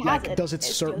already has like, it.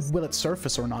 Will it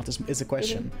surface or not is the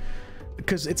question.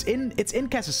 Because it's in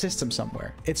Kaz's system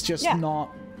somewhere. It's just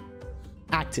not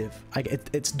active. Like,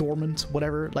 it's dormant,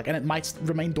 whatever. Like, and it might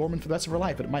remain dormant for the rest of her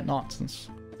life, but it might not, since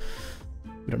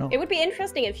we don't know. It would be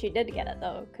interesting if she did get it,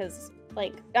 though, because,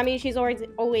 like, I mean, she's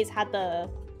always had the...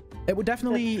 It would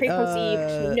definitely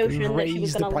preconceived notion raise that she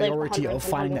was the gonna priority live of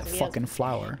finding that fucking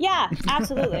flower. Yeah,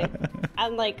 absolutely.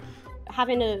 And, like,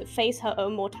 having to face her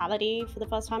own mortality for the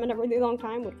first time in a really long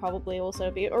time would probably also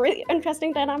be a really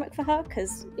interesting dynamic for her,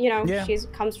 because, you know, she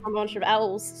comes from a bunch of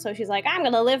elves, so she's like, I'm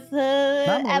gonna live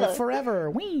forever.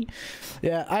 Wee.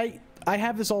 Yeah, I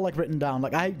have this all, like, written down.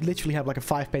 Like, I literally have, like, a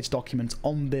 5-page document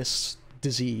on this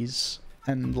disease,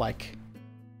 and, like,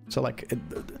 so, like,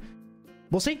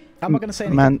 we'll see. I'm not gonna say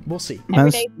anything. We'll see.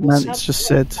 Man's just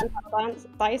said.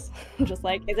 Dice. Just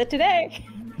like, is it today?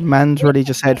 Man's really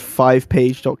just said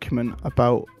 5-page document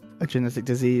about a genetic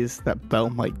disease that Belle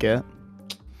might get.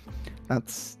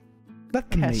 That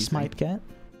Cass might get.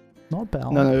 Not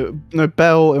Belle. No,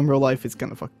 Belle in real life is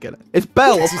gonna fucking get it. It's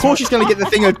Belle. Of course she's gonna get the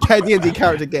thing a D&D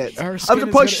character gets. I'm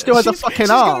surprised she still has a fucking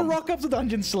arm. She's gonna rock up to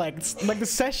Dungeon Select. Like, the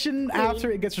session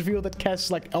after it gets revealed that Kess,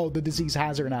 like, oh, the disease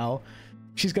has her now.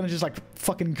 She's gonna just, like,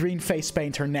 fucking green face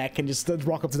paint her neck and just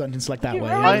rock up to Dungeon Select that way.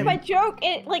 You ruined my joke,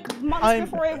 like, months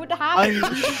before it would happen.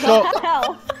 I'm shocked.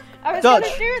 I was gonna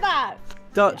do that.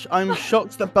 Dutch, I'm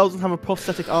shocked that Belle doesn't have a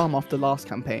prosthetic arm after last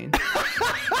campaign.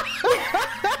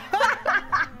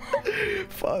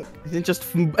 Fuck.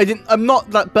 I'm not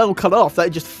that Belle cut off. That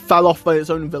just fell off by its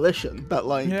own volition. That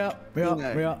like. Yeah.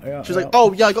 She's like,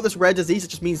 oh yeah, I got this rare disease. It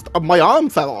just means my arm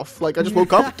fell off. Like I just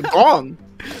woke up, gone.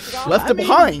 Left it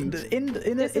behind.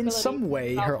 In some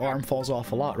way, her arm falls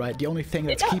off a lot, right? The only thing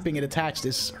that's keeping it attached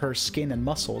is her skin and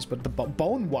muscles, but the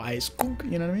bone-wise,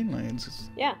 you know what I mean? Like, it's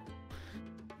just... Yeah.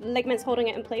 Ligaments holding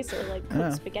it in place are like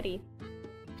spaghetti.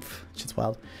 Shit's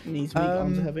wild. Knees weak,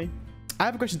 arms are heavy. I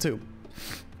have a question too.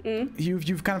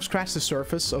 You've kind of scratched the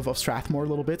surface of Strathmore a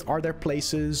little bit. Are there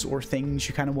places or things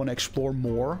you kind of want to explore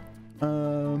more?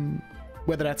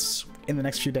 Whether that's in the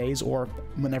next few days or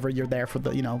whenever you're there for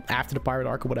the, after the pirate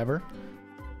arc or whatever.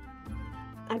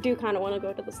 I do kind of want to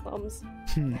go to the slums.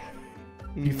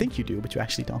 You think you do, but you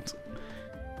actually don't.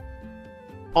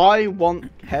 I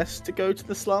want Hess to go to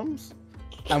the slums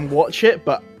and watch it,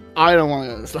 but I don't want to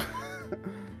go to the slums.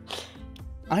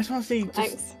 I just want to see.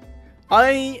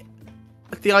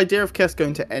 The idea of Kess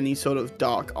going to any sort of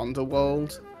dark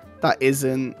underworld that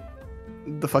isn't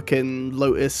the fucking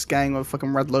Lotus gang or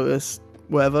fucking Red Lotus,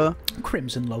 whatever.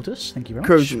 Crimson Lotus, thank you very much.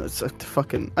 Crimson Lotus,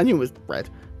 fucking. I knew it was red.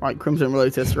 Right, Crimson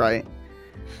Lotus, right.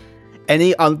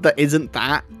 Any that isn't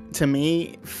that, to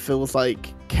me, feels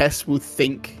like Kess will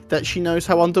think that she knows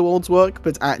how underworlds work,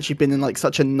 but it's actually been in like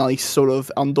such a nice sort of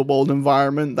underworld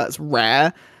environment that's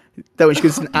rare, that when she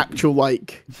goes to an actual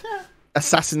like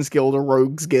Assassin's Guild or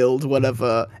Rogues Guild,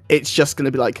 whatever, it's just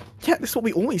gonna be like, yeah, this is what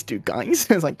we always do, guys.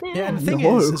 It's like, yeah, and the thing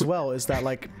is, as well, is that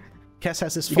like Kess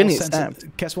has this false sense.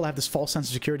 Kess will have this false sense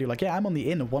of security, like, yeah, I'm on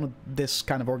the inn of one of this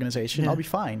kind of organization, I'll be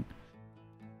fine.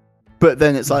 But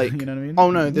then it's like, you know what I mean? Oh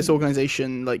no, this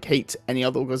organization like hates any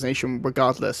other organization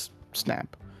regardless.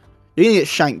 Snap. You're gonna get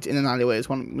shanked in an alleyway. Is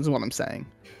what I'm saying.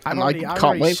 I've already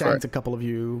shanked a couple of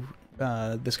you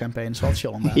this campaign, so I'll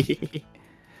chill on that.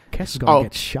 Kess is gonna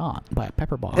get shot by a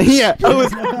pepper box. Yeah, I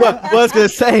was gonna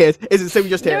say it. Is it so we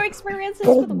just hear? No experiences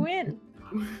for the win.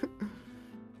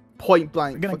 Point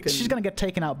blank. She's gonna get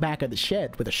taken out back of the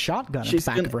shed with a shotgun in the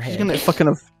back of her head. She's gonna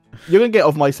fucking. You're gonna get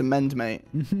off mice and men, mate.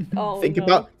 Oh, think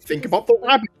about the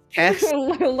rabbit, Kess.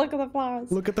 Look at the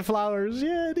flowers. Look at the flowers.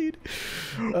 Yeah, dude.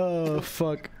 Oh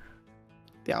fuck.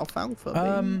 The alfalfa.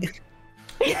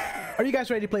 Are you guys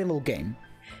ready to play a little game?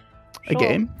 A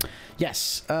game?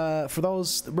 Yes. For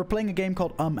those, we're playing a game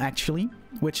called Actually,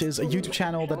 which is a YouTube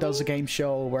channel that does a game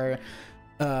show where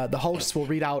the hosts will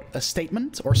read out a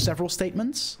statement or several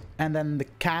statements, and then the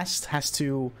cast has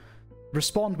to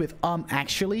respond with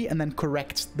actually, and then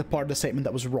correct the part of the statement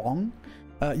that was wrong.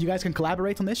 You guys can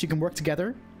collaborate on this. You can work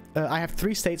together. I have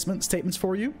 3 statements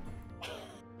for you,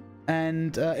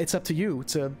 and it's up to you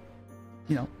to,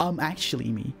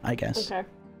 actually me, I guess. Okay.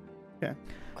 Yeah.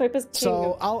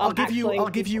 So I'll give you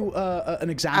an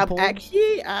example.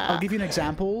 I'll give you an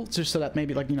example just so that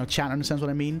maybe chat understands what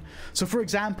I mean. So for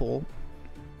example,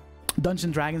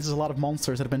 Dungeons & Dragons has a lot of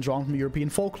monsters that have been drawn from European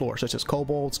folklore, such as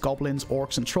kobolds, goblins,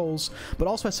 orcs, and trolls, but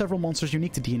also has several monsters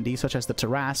unique to D&D, such as the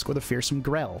Tarrasque or the fearsome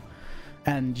Grell.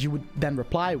 And you would then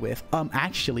reply with,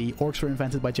 actually, orcs were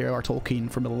invented by J.R.R.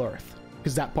 Tolkien for Middle-earth,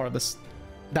 because that part of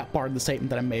the statement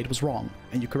that I made was wrong,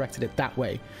 and you corrected it that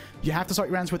way. You have to start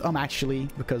your answer with actually,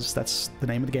 because that's the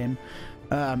name of the game.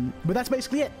 But that's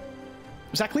basically it.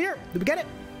 Is that clear? Did we get it?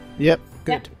 Yep.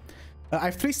 Good. Yep. I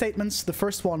have 3 statements. The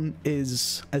first one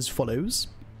is as follows.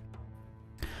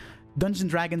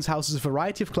 Dungeons & Dragons houses a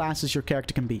variety of classes your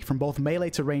character can be, from both melee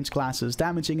to ranged classes,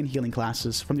 damaging and healing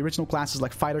classes, from the original classes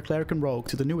like Fighter, Cleric, and Rogue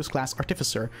to the newest class,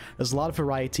 Artificer. There's a lot of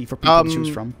variety for people to choose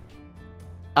from.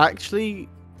 Actually,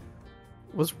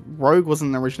 Rogue wasn't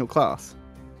an original class.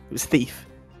 It was Thief.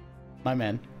 My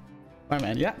man.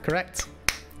 Yeah, correct.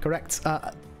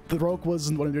 The Rogue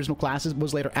wasn't one of the original classes, but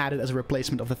was later added as a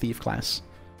replacement of the Thief class.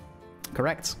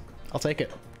 Correct. I'll take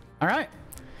it. All right.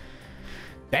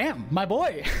 Damn, my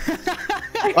boy.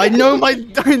 I know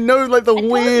like the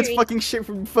weird fucking shit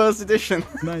from first edition.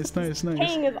 Nice.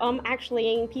 King of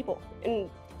actually people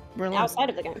outside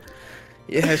of the game.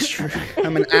 Yeah, it's true.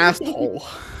 I'm an asshole.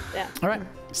 Yeah. All right.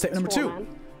 Statement number 2. Man.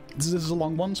 This is a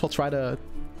long one, so I'll try to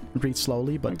read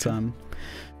slowly, but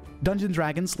Dungeons &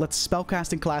 Dragons lets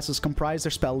spellcasting classes comprise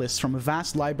their spell lists from a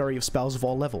vast library of spells of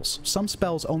all levels. Some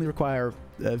spells only require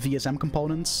VSM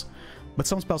components, But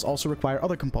some spells also require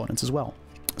other components as well.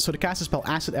 So to cast a spell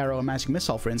Acid Arrow and Magic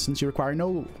Missile, for instance, you require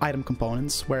no item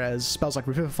components, whereas spells like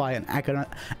Revivify and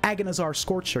Agonizar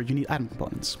Scorcher, you need item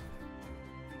components.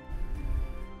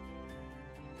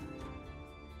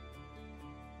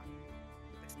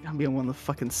 It's gonna be on one of the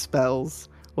fucking spells.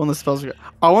 One of the spells.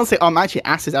 I want to say, actually,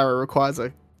 Acid Arrow requires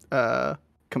a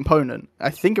component. I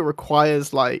think it requires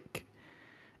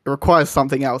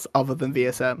something else other than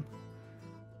VSM.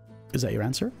 Is that your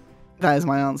answer? That is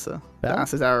my answer. Yeah?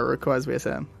 Acid Arrow requires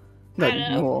VSM.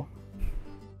 No, more.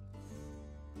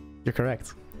 You're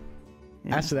correct.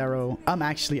 Yeah. Acid Arrow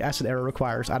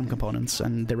requires item components,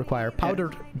 and they require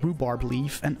powdered rhubarb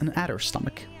leaf and an adder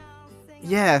stomach.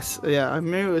 Yes, yeah, I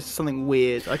knew it was something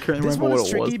weird. I couldn't remember what it was.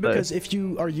 This one is tricky because if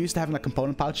you are used to having like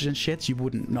component pouches and shit, you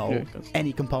wouldn't know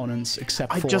any components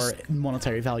except for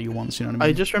monetary value ones, you know what I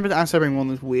mean? I just remember Acid Arrow being one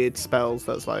of those weird spells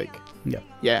that's like, yeah,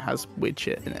 it has weird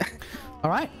shit in it.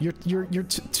 All right, you're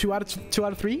 2 out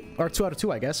of 3, or 2 out of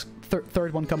 2, I guess.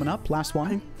 Third one coming up, last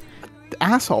one.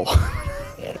 Asshole.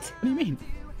 What do you mean?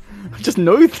 I just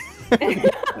know.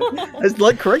 It's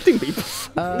like correcting people.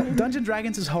 Dungeons &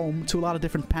 Dragons is home to a lot of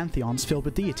different pantheons filled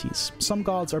with deities. Some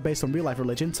gods are based on real-life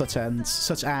religion, such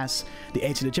as the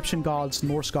ancient Egyptian gods,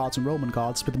 Norse gods, and Roman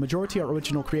gods, but the majority are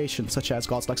original creations, such as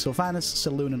gods like Sylvanus,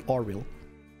 Selûne, and Auriel.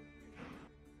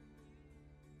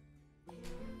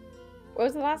 What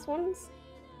was the last ones?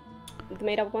 The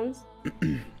made-up ones?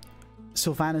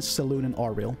 Sylvanus, Selûne, and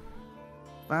Auriel.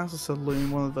 Sylvanus or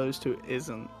Selûne, one of those two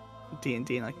isn't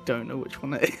D&D, and I don't know which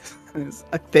one it is.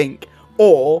 I think,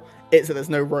 or it's that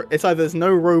it's either there's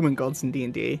no Roman gods in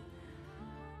D&D,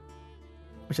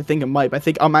 which I think it might. But I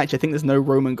think there's no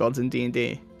Roman gods in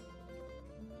D&D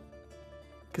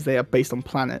because they are based on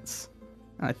planets.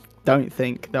 And I don't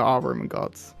think there are Roman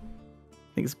gods.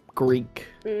 I think it's Greek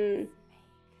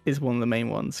is one of the main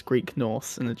ones. Greek,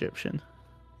 Norse, and Egyptian.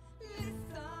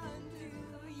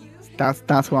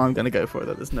 That's what I'm gonna go for.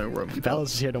 That there's no Roman.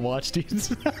 Bella's here to watch,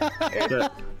 dudes. I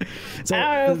don't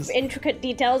know intricate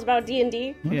details about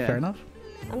D&D. Yeah, fair enough.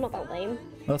 I'm not that lame.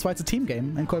 Well, that's why it's a team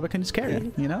game, and Koiba can just carry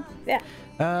it. You know. Yeah.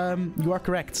 You are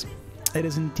correct. It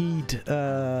is indeed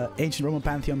ancient Roman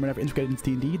pantheon were never integrated into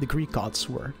D&D. The Greek gods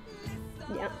were.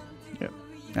 Yeah.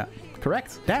 Yeah.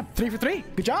 Correct. Damn. 3 for 3.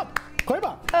 Good job,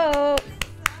 Koiba. Oh.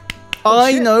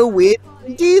 I know weird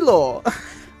D lore.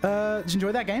 Did you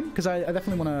enjoy that game? Because I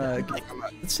definitely want to.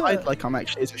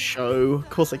 Actually, it's a show. Of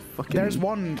course, like fucking. There's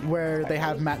one where they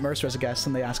have Matt Mercer as a guest,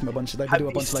 and they ask him a bunch. They do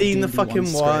a bunch of like. Have you seen the D&D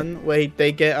fucking one where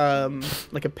they get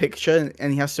like a picture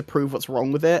and he has to prove what's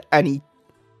wrong with it, and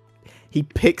he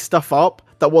picks stuff up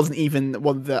that wasn't even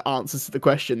one of the answers to the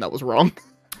question that was wrong.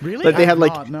 Really? Like they had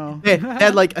like they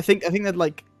had like I think they had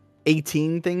like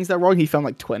 18 things that were wrong. He found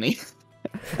like 20.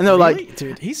 And they were like,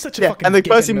 dude, he's such a fucking. And the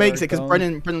person makes nerd, it because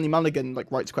Brennan Lee Mulligan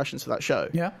like writes questions for that show.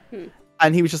 Yeah.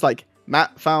 And he was just like,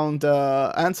 Matt found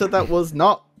answer that was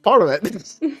not part of it,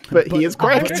 but he is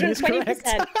correct. He is correct.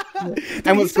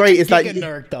 And what's great is that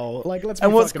nerd though. Like, let's.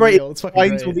 And what's great is he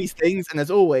finds all these things, and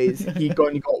as always, he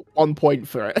only got 1 point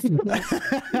for it.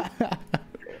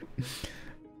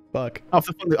 Fuck.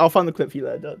 I'll find the clip for you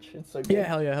there, Dutch. It's so good. Yeah,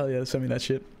 hell yeah. Send me that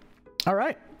shit. All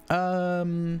right.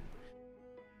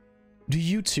 Do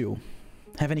you two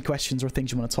have any questions or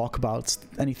things you want to talk about?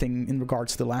 Anything in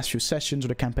regards to the last few sessions or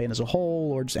the campaign as a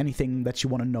whole, or just anything that you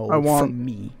want to know from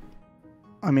me?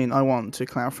 I mean, I want to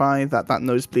clarify that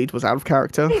nosebleed was out of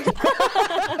character. It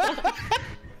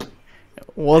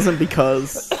wasn't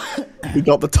because he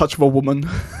got the touch of a woman.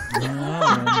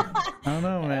 I don't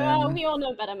know, man. Well, we all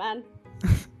know better, man.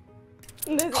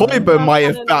 Koiba might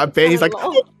have that bit. He's like,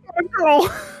 oh, girl.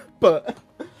 But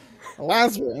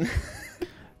Lazarus.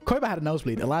 Koiba had a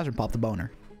nosebleed. Elazarin popped a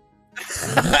boner.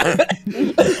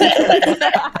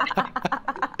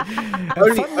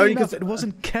 Only because it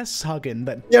wasn't Kess hugging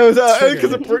that. Yeah, it was only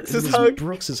because of Brooks's hug.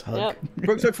 Brooks's hug. Yep.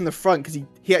 Brooks hugged from the front because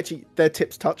he actually their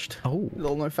tips touched. Oh,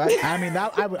 little known fact. I mean,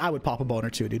 that I would pop a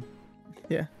boner too, dude.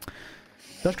 Yeah.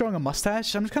 Just growing a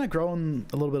mustache. I'm just kind of growing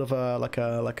a little bit of a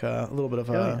little bit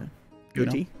of a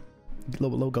goatee,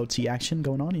 little goatee action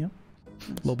going on. Yeah,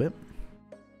 a little bit.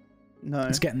 No,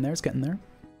 it's getting there. It's getting there.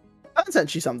 That's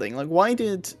actually something. Like, why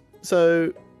did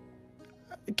Kess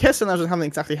and I haven't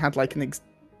exactly had like an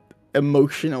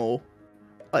emotional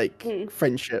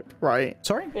friendship, right?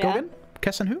 Sorry, go again.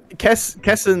 Kess and who?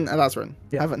 Kess and Elazarin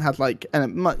haven't had like,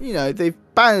 they've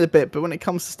banned a bit, but when it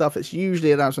comes to stuff, it's usually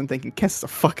Elazarin thinking Kess is a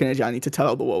fucking idiot. I need to tell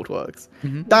how the world works.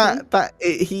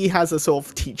 He has a sort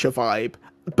of teacher vibe,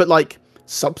 but like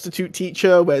substitute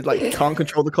teacher where like can't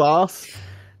control the class.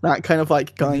 That kind of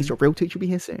like, guys, your real teacher will be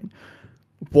here soon.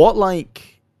 What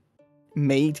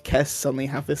made Kess suddenly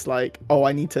have this like, oh,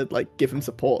 I need to like give him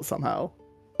support somehow?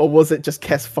 Or was it just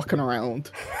Kess fucking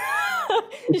around?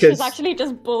 She's actually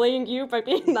just bullying you by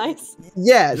being nice.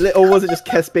 Yeah, or was it just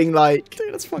Kess being like,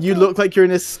 dude, you look like you're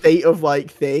in a state of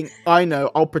like thing. I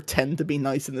know, I'll pretend to be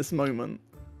nice in this moment.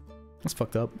 That's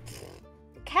fucked up.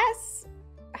 Kess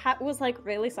was like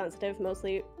really sensitive,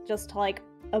 mostly just to like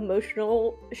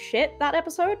emotional shit that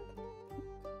episode.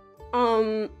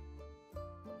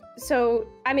 So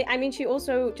I mean, she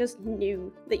also just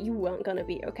knew that you weren't gonna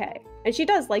be okay, and she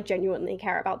does like genuinely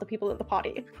care about the people at the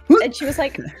party. And she was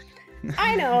like,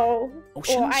 I know,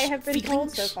 or I have been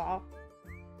told so far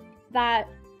that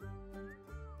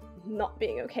not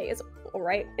being okay is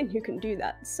alright, and you can do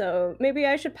that. So maybe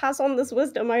I should pass on this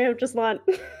wisdom I have just learned.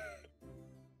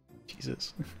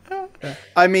 Jesus.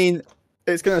 I mean,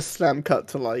 it's gonna slam cut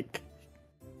to like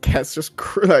Kess just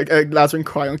Lazarin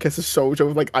crying on Kess's shoulder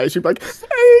with like eyes, she'd be like,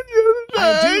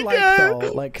 I do like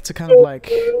though, like to kind of like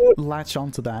latch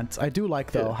onto that. I do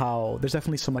like though how there's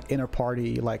definitely some like inner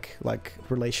party like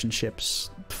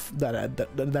relationships that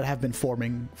have been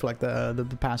forming for like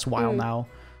the past while now,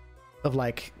 of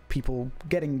like people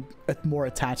getting more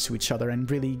attached to each other and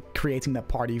really creating that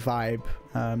party vibe.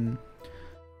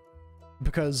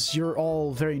 Because you're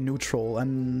all very neutral,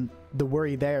 and the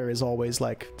worry there is always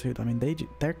like, dude, I mean,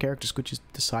 their characters could just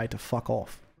decide to fuck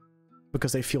off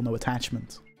because they feel no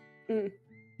attachment. You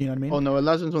know what I mean? Oh no,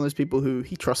 Elijah's one of those people who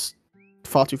he trusts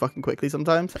far too fucking quickly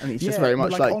sometimes, and he's just very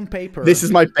much like on paper, this is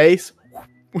my base.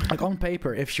 Like on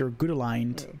paper, if you're good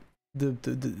aligned,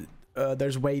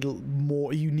 there's way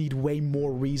more. You need way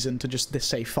more reason to just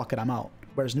say fuck it, I'm out.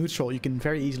 Whereas neutral, you can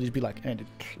very easily be like, hey,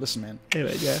 listen, man,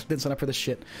 didn't sign up for this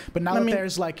shit. But now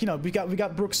there's like, you know, we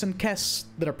got Brooks and Kess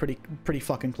that are pretty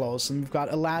fucking close, and we've got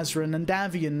Elazarin and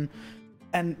Davian,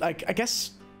 and like I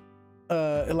guess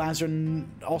Elazarin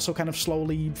also kind of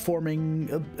slowly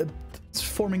forming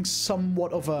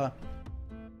somewhat of a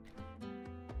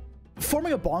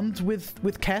bond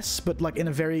with Kess, but like in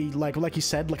a very like you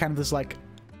said, like kind of this like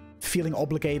feeling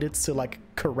obligated to like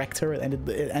correct her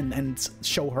and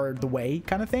show her the way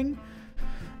kind of thing.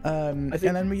 And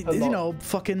then we, you know,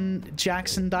 fucking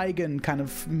Jax and Daigen kind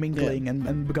of mingling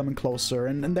and becoming closer,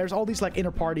 and there's all these like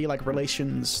inner party like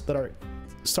relations that are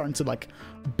starting to like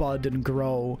bud and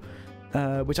grow,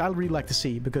 which I really like to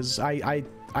see, because I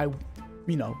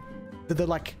you know, the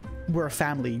like we're a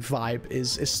family vibe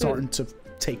is starting to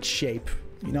take shape.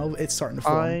 You know, it's starting to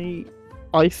form.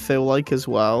 I feel like as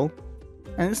well,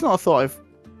 and it's not a thought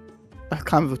I've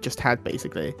kind of just had,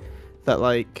 basically, that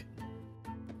like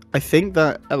I think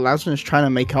that Elazarin is trying to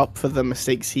make up for the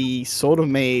mistakes he sort of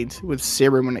made with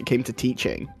Siren when it came to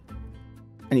teaching,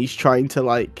 and he's trying to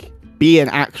like be an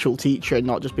actual teacher and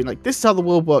not just being like, this is how the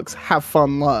world works, have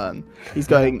fun, learn. He's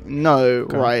going, no,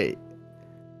 right,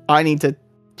 I need to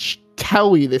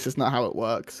tell you this is not how it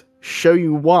works, show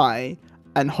you why,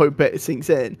 and hope it sinks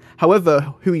in. However,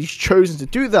 who he's chosen to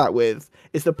do that with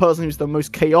is the person who's the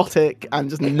most chaotic and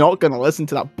just not going to listen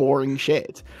to that boring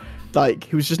shit. Like,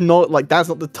 who's just not, like, that's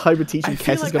not the type of teaching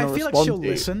Kess is going to respond to. I feel like she'll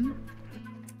listen.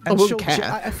 And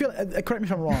I feel, correct me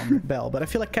if I'm wrong, Belle, but I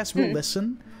feel like Kess will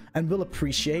listen and will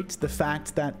appreciate the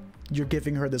fact that you're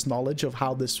giving her this knowledge of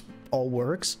how this all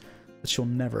works, but she'll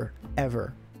never,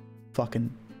 ever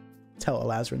fucking tell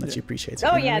Elazarin that she appreciates it.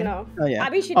 Oh yeah, no. Oh yeah. I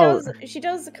mean, she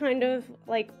does kind of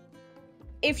like,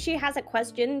 if she has a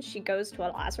question, she goes to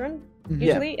Elazarin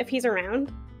usually if he's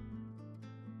around.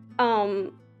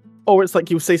 Or it's like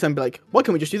you'll say something like, "Why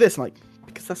can't we just do this?" I'm like,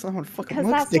 because that's not how it fucking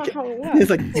works. That's not how it works. It's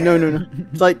like, no.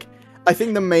 It's like, I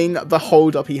think the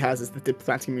hold up he has is the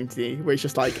diplomatic community, where it's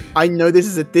just like, I know this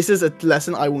is a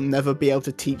lesson I will never be able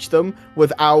to teach them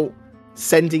without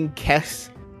sending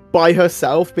Kess by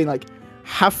herself, being like,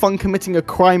 have fun committing a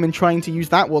crime and trying to use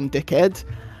that one, dickhead.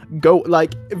 Go,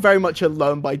 like, very much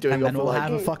alone by doing it. And then we'll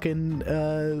have a fucking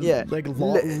like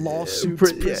lawsuit,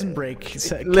 prison break.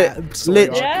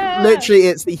 Literally,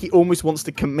 it's he almost wants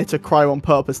to commit a crime on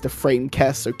purpose to frame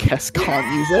Kess so Kess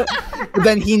can't use it. But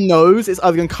then he knows it's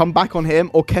either gonna come back on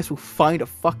him or Kess will find a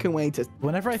fucking way to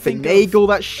finagle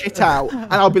that shit out,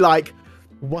 and I'll be like,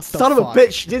 what the son fuck? Of a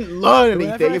bitch, she didn't learn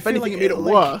anything. If anything, like, it made it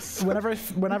worse.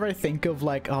 Whenever I think of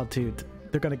like, oh dude,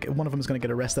 one of them is gonna get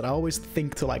arrested, I always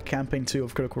think to like campaign 2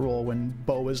 of Critical Role, when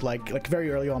Bo is like very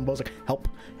early on, Bo's like, help.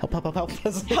 Like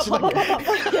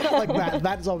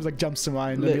that is always like jumps to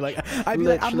mind, and be like, I'm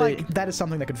like, that is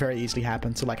something that could very easily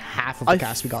happen to like half of the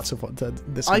cast we got so far to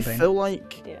this campaign. I feel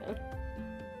like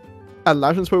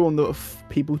Elazarin's probably one of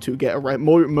the people to get arrested,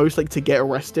 most like to get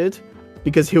arrested,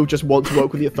 because he'll just want to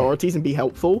work with the authorities and be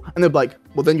helpful, and they'll be like,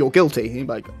 well then you're guilty, and you're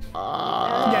like,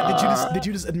 yeah, did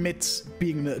you just admit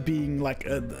being like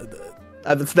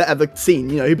at the scene.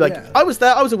 You know, he'd be like, I was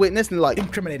there, I was a witness, and like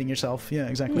incriminating yourself. Yeah,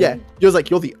 exactly. Yeah, you're like,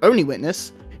 you're the only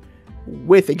witness.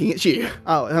 We're thinking it's you.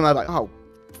 Oh, and I'm like, oh,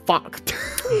 fuck.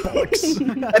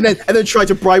 and then try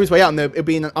to bribe his way out, and it'll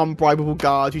be an unbribable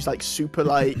guard who's like super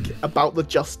like about the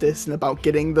justice and about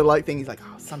getting the like thing. He's like,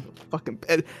 oh, son of a fucking.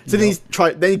 So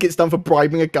then he gets done for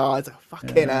bribing a guard. It's like,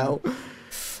 fucking hell.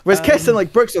 Whereas Kirsten,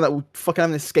 like Brooks, that will fucking have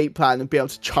an escape plan and be able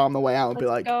to charm their way out and be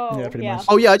like, pretty much.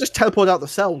 Oh yeah, I just teleported out the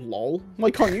cell. Lol.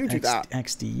 Why can't you do that?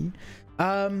 XD.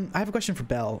 I have a question for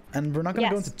Belle, and we're not going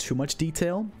to go into too much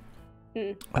detail.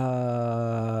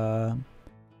 But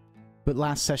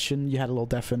last session you had a little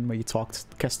deafen where you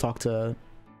Kess talked to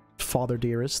Father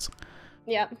Dearest.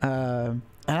 Yeah. And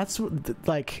that's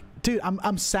like, dude,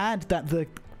 I'm sad that the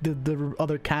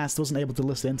other cast wasn't able to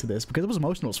listen into this because it was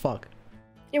emotional as fuck.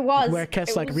 It was. Where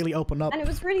Kess like really opened up. And it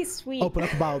was really sweet. Opened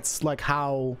up about like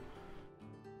how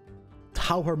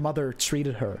her mother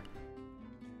treated her.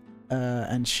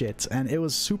 And shit. And it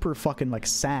was super fucking like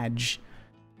sag.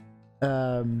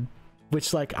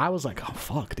 Which like I was like, oh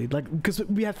fuck, dude. Like, because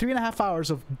we had 3.5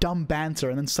 hours of dumb banter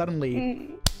and then suddenly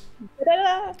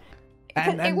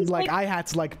and like I had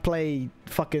to like play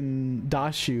fucking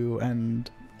Dashu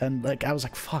and like I was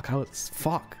like fuck, I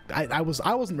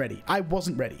wasn't ready. I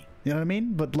wasn't ready. You know what I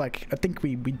mean? But like I think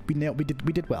we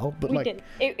did well. But we did.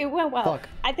 It went well. Fuck.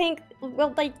 I think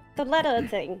like the letter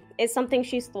thing is something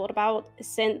she's thought about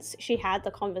since she had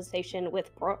the conversation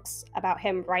with Brooks about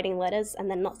him writing letters and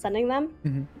then not sending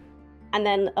them. And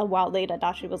then a while later,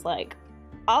 Dashi was like,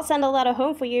 "I'll send a letter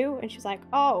home for you," and she's like,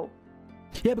 "Oh."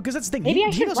 Yeah, because that's the thing. Maybe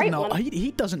I should doesn't write know. one.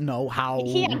 He doesn't know how.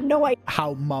 He had no idea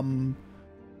how Mum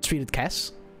treated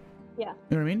Kess. Yeah.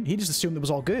 You know what I mean? He just assumed it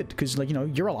was all good because, like, you know,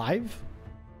 you're alive.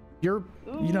 You're,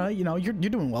 you know, you're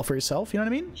doing well for yourself. You know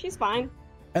what I mean? She's fine.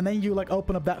 And then you like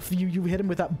open up that you hit him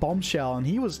with that bombshell, and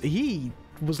he was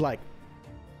like,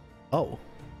 oh,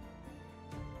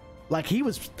 like he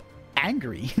was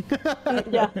angry.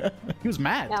 Yeah. He was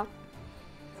mad. Yeah.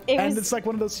 It's like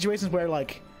one of those situations where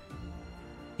like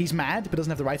he's mad but doesn't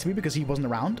have the right to be because he wasn't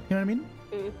around. You know what I mean?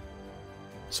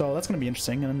 So that's gonna be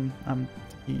interesting, and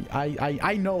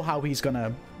I know how he's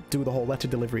gonna do the whole letter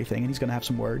delivery thing, and he's gonna have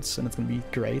some words, and it's gonna be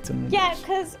great. And yeah,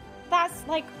 because that's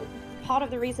like part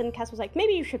of the reason Kess was like,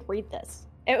 maybe you should read this.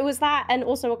 It was that, and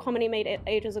also a comment he made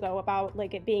ages ago about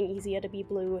like it being easier to be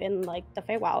blue in like the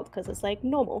Feywild because it's like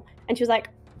normal, and she was like,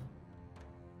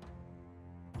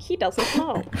 he doesn't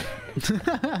know.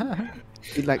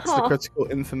 He likes the critical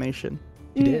information.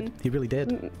 He did. He really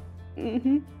did.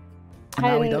 And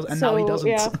now he does. And now he doesn't.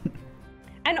 Yeah.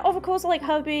 And of course, like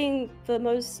her being the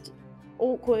most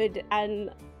awkward and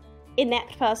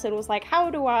inept person was like, how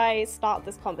do I start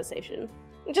this conversation?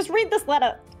 Just read this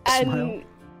letter and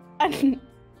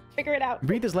figure it out.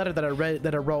 Read this letter that I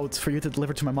wrote for you to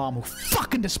deliver to my mom, who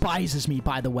fucking despises me,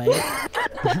 by the way.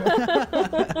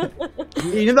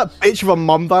 You know that bitch of a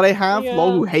mum that I have,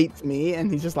 lol, who hates me,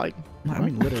 and he's just like, I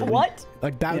mean, literally. What?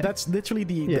 Like that? Yeah. That's literally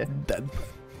the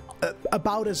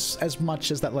about as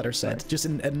much as that letter said, just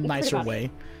in a nicer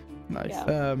way. Nice.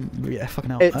 Yeah,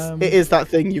 fucking hell. It is that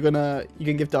thing you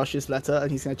can give Dash this letter, and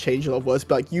he's gonna change a lot of words,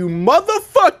 be like, you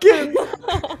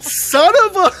motherfucking son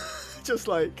of a. Just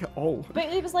like, oh. But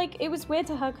it was weird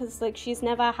to her because like she's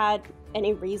never had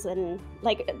any reason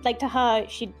like to her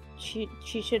she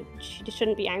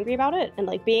shouldn't be angry about it, and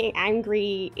like being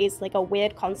angry is like a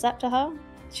weird concept to her.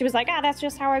 She was like, that's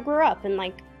just how I grew up, and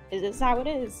like this is how it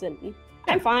is, and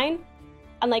I'm fine,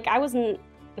 and like I wasn't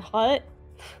hurt.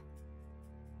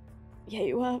 Yeah,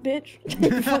 you are, bitch.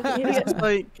 It's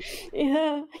like,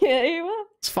 yeah, you are.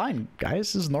 It's fine,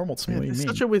 guys. This is normal to me. It's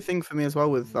such a weird thing for me as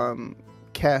well with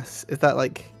Kess, is that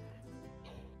like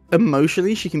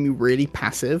emotionally she can be really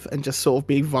passive and just sort of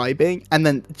be vibing, and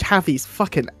then have these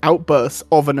fucking outbursts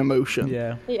of an emotion.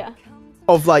 Yeah.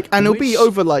 Of like, and it'll be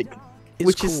over like,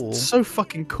 which cool. is so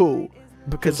fucking cool.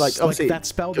 Because like obviously that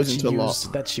spell that she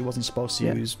used that she wasn't supposed to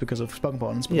use because of spoken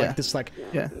bonds, but like this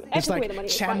it's like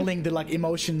channeling the like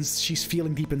emotions she's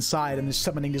feeling deep inside, and just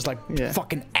summoning this like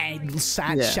fucking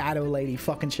sad shadow lady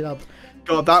fucking shit up.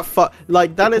 God, that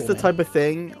that is the type of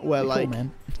thing where like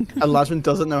Elasmin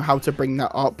doesn't know how to bring that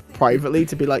up privately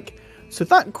to be like, so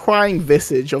that crying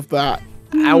visage of that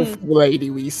elf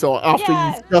lady we saw after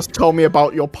you just told me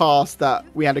about your past that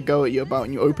we had to go at you about,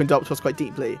 and you opened up to us quite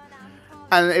deeply.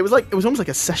 And it was almost like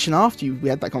a session after we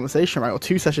had that conversation, right? Or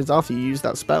 2 sessions after you used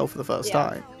that spell for the first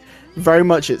time. Very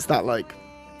much it's that like,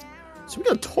 so we're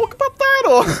gonna talk about that,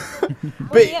 or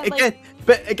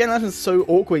but again, that's so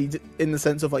awkward in the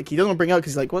sense of like he doesn't want to bring it up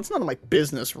because he's like, well, it's none of my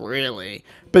business really.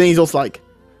 But then he's also like,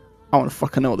 I want to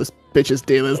fucking know what this bitch's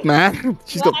deal is, man.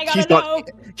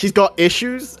 She's got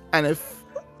issues, and if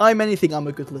I'm anything, I'm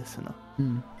a good listener.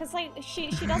 Because like she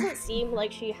doesn't seem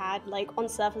like she had like on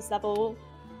surface level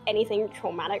anything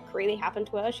traumatic really happened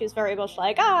to her. She's very much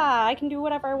like, I can do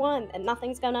whatever I want and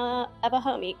nothing's gonna ever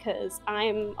hurt me because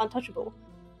I'm untouchable.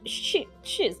 She's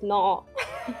not.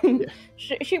 Yeah.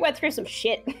 she went through some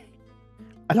shit.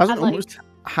 And almost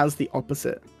has the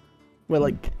opposite. Where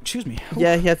like, excuse me.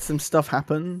 Yeah, he had some stuff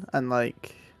happen, and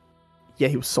like, yeah,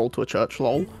 he was sold to a church,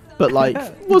 lol. But like,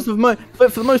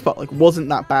 but for the most part, like, wasn't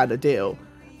that bad a deal.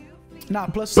 No,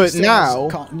 plus, but now,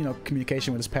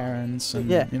 communication with his parents, and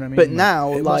yeah, you know what I mean. But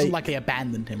now, it wasn't like they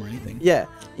abandoned him or anything. Yeah,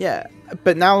 yeah.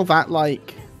 But now that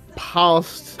like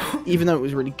past, even though it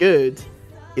was really good,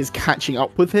 is catching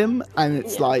up with him, and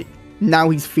it's like now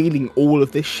he's feeling all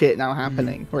of this shit now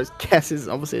happening. Whereas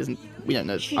Kess obviously isn't. We don't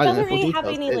know. She doesn't really have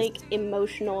any like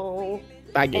emotional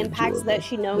impacts that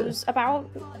she knows about,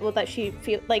 or that she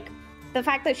feel like. The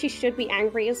fact that she should be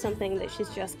angry is something that she's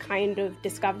just kind of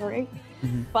discovering.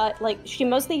 But like she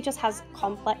mostly just has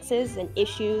complexes and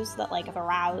issues that like have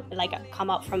aroused, like come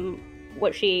up from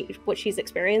what she's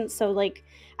experienced. So like,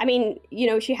 I mean,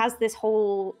 she has this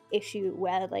whole issue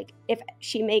where like if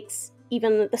she makes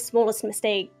even the smallest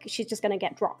mistake, she's just gonna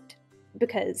get dropped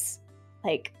because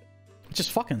like it's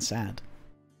just fucking sad.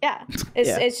 Yeah.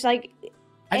 It's like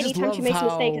anytime she makes a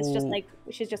mistake, it's just like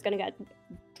she's just gonna get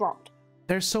dropped.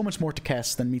 There's so much more to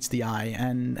Kess than meets the eye,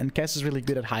 and Kess is really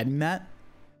good at hiding that.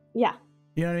 Yeah.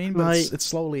 You know what I mean? But it's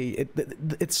slowly,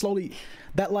 it's slowly,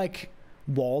 that like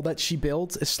wall that she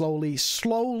built is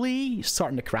slowly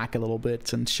starting to crack a little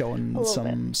bit and showing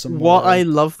some. What I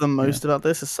love the most about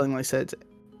this is something I said,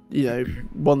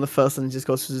 one of the first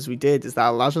discourses we did is that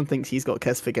Elijah thinks he's got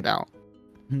Kess figured out.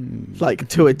 Like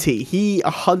to a T. He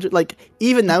 100, like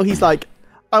even now he's like,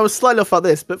 I was slightly off at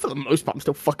this, but for the most part, I'm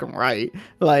still fucking right.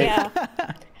 Like, yeah.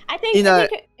 I think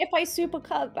if I super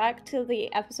cut back to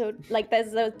the episode, like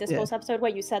there's the Discourse episode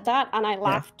where you said that, and I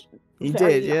laughed. You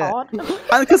did, hard.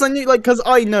 And because I knew, like, because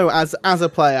I know as a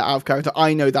player out of character,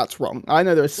 I know that's wrong. I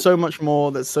know there is so much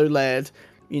more that's so layered.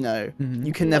 You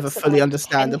can never fully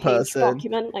understand a person.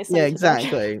 Yeah,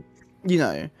 exactly.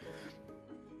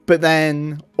 But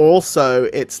then also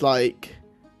it's like.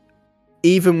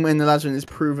 Even when the Lazarus is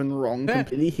proven wrong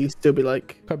completely, he'll still be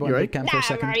like, Koibo went big cam for a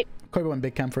second. Koibo went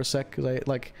big cam for a sec, because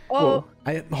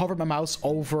I hovered my mouse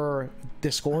over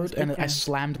Discord, and I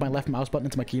slammed my left mouse button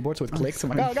into my keyboard, so it clicked. I'm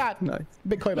like, oh god, no.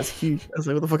 Big Koibo. That's huge. I was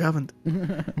like, what the fuck happened?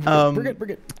 Brig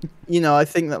it. I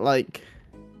think that, like,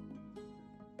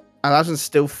 Aladdin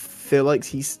still feel like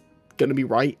he's gonna be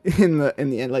right in the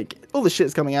end. Like, all the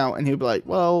shit's coming out, and he'll be like,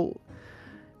 well,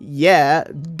 yeah,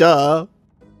 duh,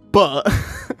 but...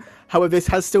 However, this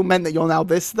has still meant that you're now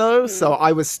this, though, so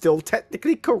I was still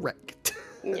technically correct.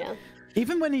 Yeah.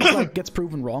 Even when he like gets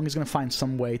proven wrong, he's gonna find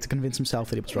some way to convince himself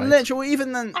that he was right. Literally,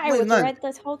 even then... I was right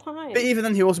this whole time. But even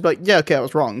then, he'll also be like, yeah, okay, I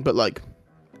was wrong, but, like,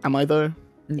 am I, though?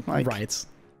 Like, right.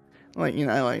 Like,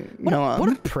 what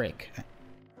a prick.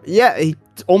 Yeah, he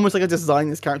almost like I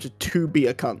designed this character to be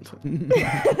a cunt.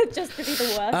 Just to be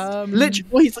the worst. Literally,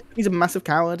 well, he's a massive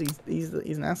coward. He's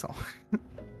an asshole.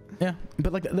 Yeah,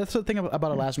 but like that's the thing about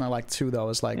Elasma I like too, though,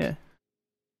 is like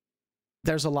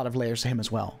there's a lot of layers to him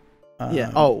as well.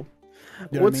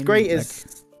 What's great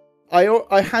is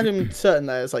I had him in certain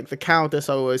layers, like the cowardice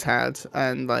I always had,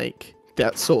 and like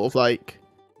that sort of like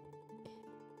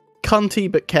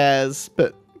cunty but cares,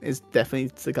 but is definitely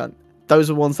the cunt.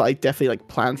 Those are ones that I definitely like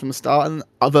planned from the start, and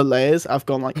other layers I've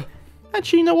gone like,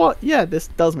 actually, you know what? Yeah, this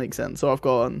does make sense. So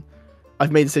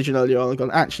I've made a decision earlier on. I've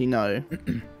gone, actually, no.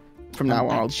 From now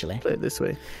on, I'll play it this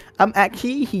way.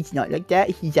 Actually, he's not like that.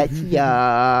 He's actually,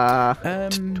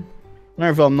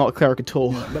 Whenever I'm not a cleric at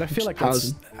all. Yeah, but I feel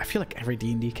like every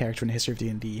D&D character in the history of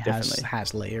D&D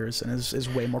has layers and is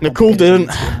way more. Nicole didn't.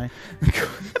 Yeah,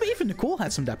 but even Nicole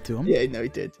had some depth to him. Yeah, no, he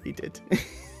did.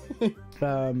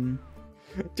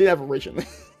 Did have originally.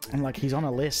 And like he's on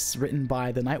a list written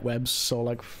by the Nightwebs, so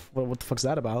like, well, what the fuck's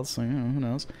that about? So who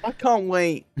knows? I can't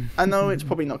wait. I know it's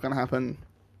probably not gonna happen.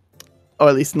 Or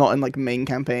at least not in like main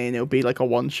campaign. It'll be like a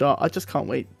one shot. I just can't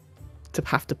wait to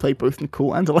have to play both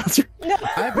Nicole and Elazer.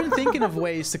 I've been thinking of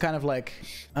ways to kind of like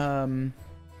do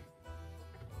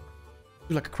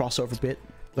like a crossover bit.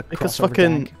 Like because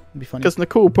fucking because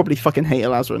Nicole will probably fucking hate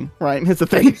Elazarin, right? Here's the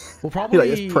thing. We'll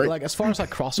probably like as far as like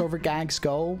crossover gags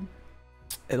go,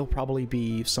 it'll probably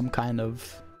be some kind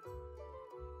of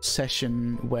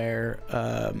session where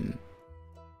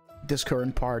this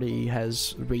current party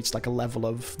has reached like a level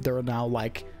of they're now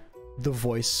like the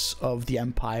voice of the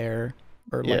Empire,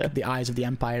 or like the eyes of the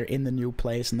Empire in the new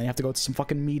place, and they have to go to some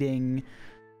fucking meeting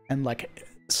and like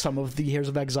some of the Heroes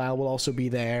of Exile will also be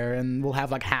there, and we'll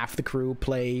have like half the crew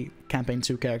play campaign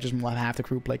 2 characters, and we'll have half the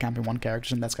crew play campaign 1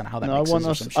 characters, and that's kind of how that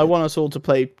mixes. I want us all to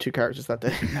play 2 characters that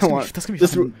day. That's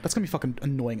gonna be fucking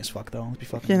annoying as fuck, though. Be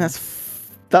fucking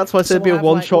that's why I said it'd be a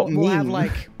one-shot meme. We'll have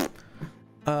like,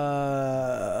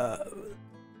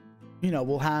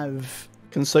 we'll have.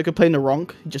 Can Soko play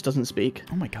Naronk? He just doesn't speak.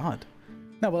 Oh my god.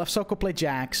 No, we'll have Soko play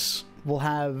Jax. We'll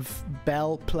have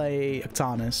Belle play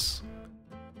Octanus.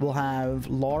 We'll have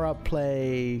Laura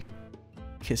play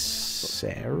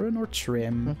Kissaran or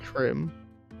Trim.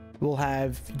 We'll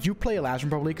have you play Elazrin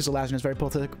probably, because Elazrin is very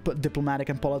diplomatic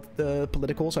and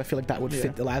political, so I feel like that would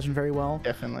fit Elazrin very well.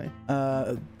 Definitely.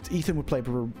 Ethan would play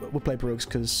Brooks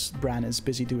because Bran is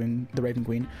busy doing the Raven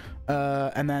Queen.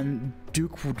 And then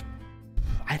Duke would...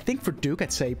 I think for Duke,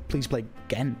 I'd say please play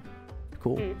Gen.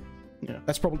 Cool. Yeah,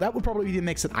 that would probably be the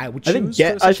mix that I would choose.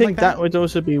 I think that would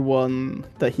also be one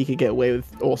that he could get away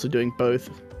with also doing both.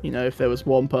 You know, if there was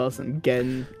one person,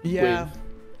 Gen. Yeah,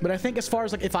 but I think as far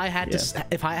as like if I had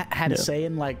to say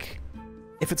in like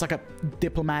if it's like a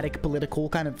diplomatic political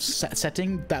kind of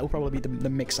setting, that would probably be the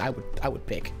mix I would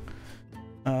pick.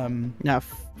 Yeah,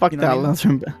 fuck that.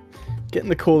 Lazarus. Getting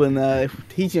the call in there.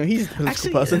 He's a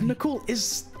political person. Nicole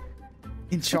is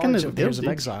in charge of Heroes of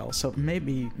Exile, so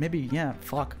maybe yeah,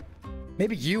 fuck.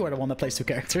 Maybe you are the one that plays 2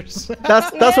 characters. That's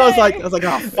what I was like. I was like,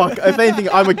 oh fuck. If anything,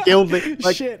 I'm a guild.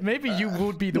 Like, shit, maybe you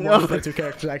would be the one to play 2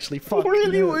 characters. Actually, fuck.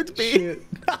 Really would be.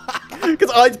 Because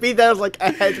I'd be there as like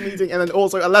a head meeting, and then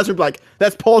also Lazarus would be like,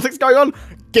 "There's politics going on.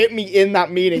 Get me in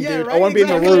that meeting, dude. Right, I want to be in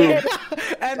the room.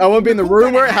 I want to be in the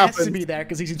room where it happens." Has to be there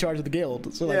because he's in charge of the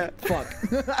guild. So like, fuck.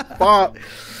 Fuck.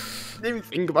 Didn't even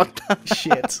think about that.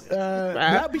 Shit.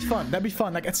 That'd be fun. That'd be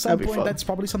fun. Like at some point, that's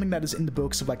probably something that is in the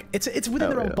books of like it's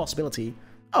within the realm of possibility.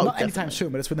 Oh, not anytime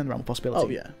soon, but it's within the realm of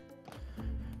possibility. Oh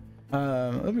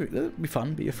yeah. It'd be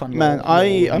fun. Be a fun. Man,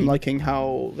 I'm liking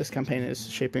how this campaign is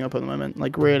shaping up at the moment.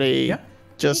 Like really, Me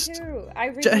too. I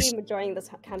really am enjoying this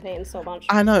campaign so much.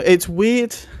 I know it's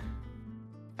weird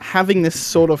having this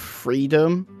sort of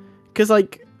freedom, because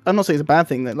like I'm not saying it's a bad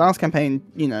thing. That last campaign,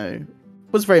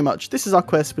 was very much, this is our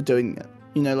quest, we're doing it.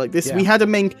 Like this, we had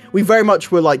we very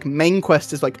much were like, main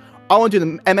quest is like, I want to do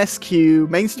the MSQ,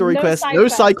 main story quest, no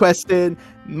side questing,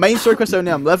 main story quest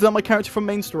only, I'm leveling up my character from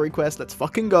main story quest, let's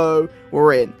fucking go,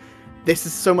 we're in. This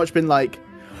has so much been like,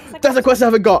 there's a quest I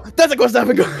haven't got,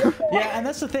 Yeah, and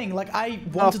that's the thing, like, I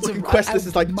wanted to... quest list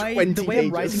is like 20 The way pages.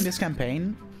 I'm writing this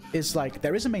campaign is like,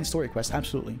 there is a main story quest,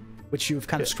 absolutely, which you've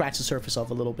kind of scratched the surface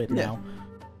of a little bit now.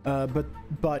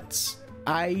 But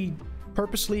I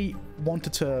purposely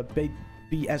wanted to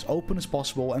be as open as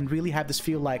possible and really have this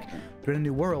feel like you're in a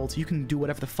new world. You can do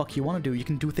whatever the fuck you want to do. You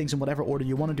can do things in whatever order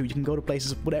you want to do. You can go to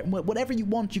places, whatever you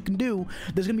want, you can do.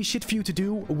 There's gonna be shit for you to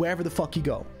do wherever the fuck you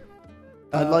go.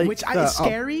 Which is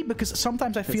scary because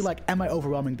sometimes I feel like, am I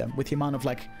overwhelming them with the amount of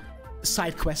like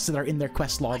side quests that are in their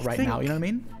quest log right now? You know what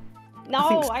I mean? No,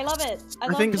 I love it. I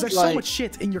love it. Because there's so much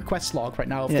shit in your quest log right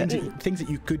now of things that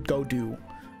you could go do.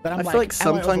 But I feel like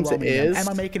sometimes it is. Am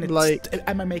I making it like,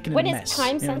 am I making it when a mess? It's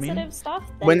time sensitive stuff?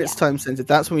 When it's time sensitive,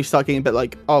 that's when we start getting a bit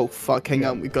like, oh fuck, hang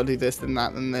on, we've got to do this, then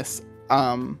that, and this.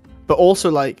 But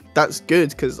also like, that's good,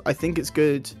 because I think it's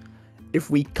good if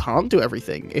we can't do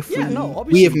everything. If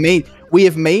we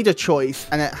have made a choice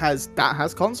and that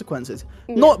has consequences.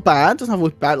 Not bad, doesn't have to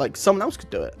look bad, like someone else could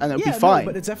do it and it'll be fine.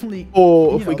 But it's definitely,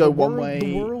 or if we go one way.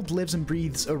 The world lives and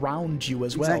breathes around you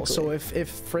as well. So if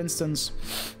for instance,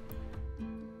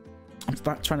 I'm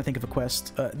trying to think of a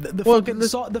quest.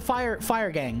 The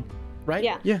fire gang,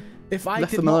 right? Yeah. If I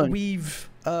did not weave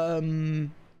the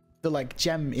like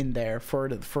gem in there for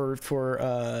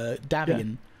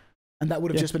Davian, and that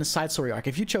would have just been a side story arc.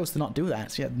 If you chose to not do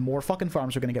that, more fucking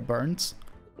farms are gonna get burned.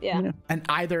 Yeah. And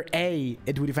either A,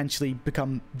 it would eventually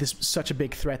become such a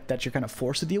big threat that you're kind of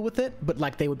forced to deal with it, but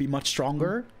like they would be much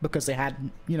stronger because they had,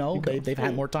 they've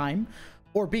had more time.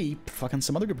 Or B, fucking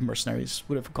some other group of mercenaries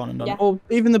would have gone and done it. Or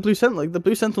even the Blue Sentinel. Like, the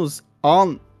Blue Sentinels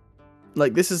aren't...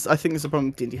 Like, I think this is a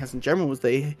problem D&D has in general,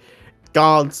 is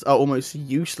guards are almost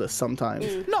useless sometimes.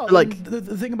 No, like... The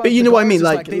thing about you know what I mean?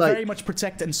 Like, they very much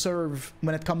protect and serve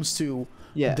when it comes to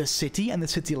the city and the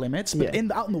city limits. But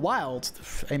out in the wild,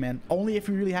 hey man, only if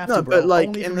you really have to, bro. No, but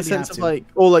like, in the sense of like...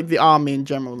 Or like the army in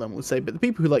general, then we'll say. But the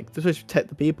people who like, they're supposed to protect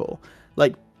the people.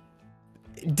 Like...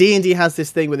 D&D has this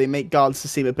thing where they make guards to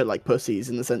seem a bit like pussies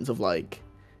in the sense of like,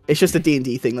 it's just a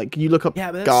D&D thing. Like you look up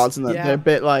guards and they're a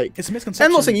bit like, it's a misconception.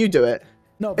 I'm not saying you do it.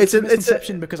 No, but it's a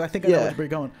misconception because I think I know where you're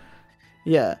going.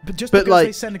 Yeah, but just because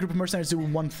they send a group of mercenaries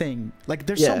doing one thing, like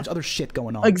there's so much other shit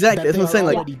going on. Exactly, that's what I'm saying.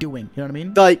 Like already doing, you know what I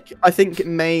mean? Like I think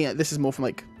this is more from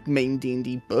like main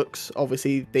D&D books.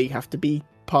 Obviously, they have to be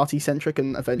party centric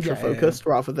and adventure focused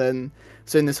rather than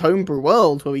so in this homebrew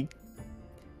world where we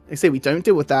don't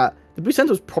deal with that. The Blue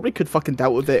Centaurs probably could fucking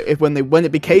dealt with it when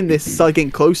it became this started getting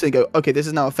closer and go, okay, this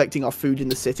is now affecting our food in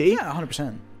the city. Yeah, 100%.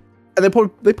 And they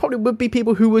probably would be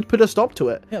people who would put a stop to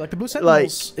it. Yeah, like the Blue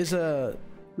Sentinels is a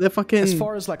they're fucking as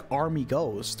far as like army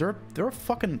goes, they're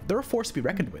a force to be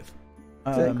reckoned with.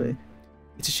 Exactly.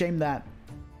 It's a shame that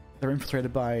they're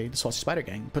infiltrated by the Sausage Spider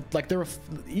Gang, but like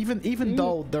even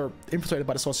though they're infiltrated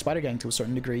by the Sausage Spider Gang to a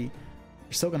certain degree,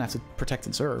 you're still gonna have to protect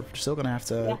and serve. You're still gonna have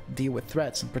to deal with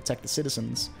threats and protect the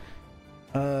citizens.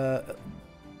 I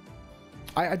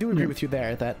do agree with you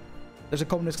there that there's a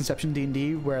common misconception in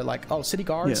D&D where like, oh, city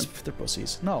guards, they're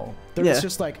pussies. No, it's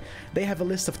just like they have a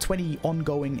list of 20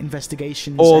 ongoing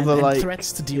investigations and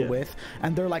threats to deal with,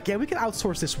 and they're like, yeah, we can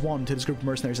outsource this one to this group of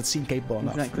mercenaries that seem capable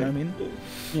enough. Exactly. You know what I mean?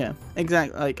 Yeah,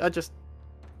 exactly. Like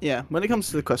when it comes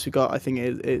to the quest we got, I think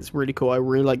it's really cool. I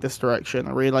really like this direction.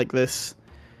 I really like this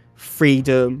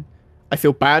freedom. I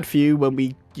feel bad for you when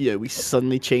we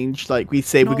suddenly change, like we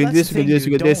say we're gonna do this, we're gonna do this,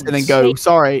 we're gonna do this, and then go,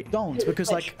 sorry. Don't, because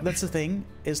like that's the thing,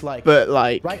 is like, but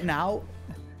like right now,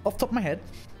 off the top of my head,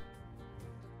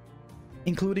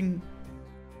 including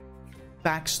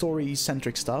backstory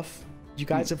centric stuff, you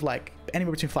guys have like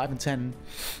anywhere between 5 and 10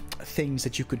 things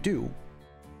that you could do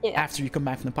after you come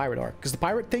back from the pirate arc. Because the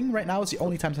pirate thing right now is the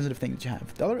only time sensitive thing that you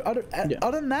have.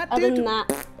 Other than that, dude,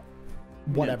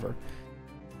 whatever.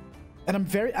 And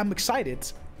I'm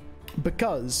excited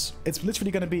because it's literally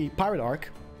going to be pirate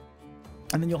arc,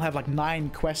 and then you'll have like 9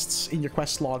 quests in your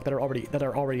quest log that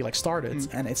are already like started,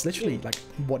 and it's literally like,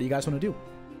 what do you guys want to do?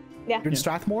 You're in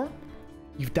Strathmore,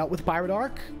 you've dealt with pirate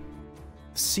arc,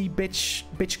 sea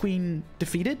bitch queen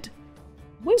defeated,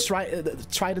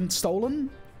 trident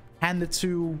stolen, handed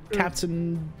to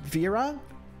Captain Vera.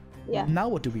 Now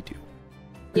what do we do?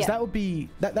 Because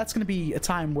that's going to be a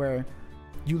time where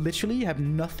you literally have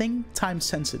nothing time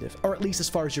sensitive, or at least as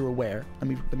far as you're aware. Let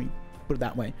me put it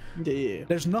that way. Yeah.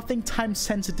 There's nothing time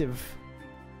sensitive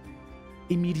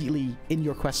immediately in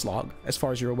your quest log as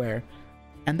far as you're aware,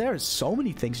 and there's so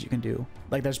many things you can do.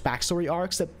 Like there's backstory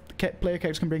arcs that player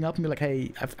characters can bring up and be like,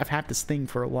 hey, I've had this thing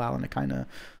for a while, and it kind of,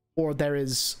 or there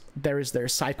is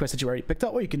side quest that you already picked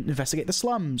up, or you can investigate the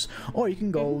slums, or you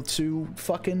can go to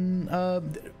fucking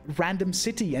random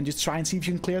city and just try and see if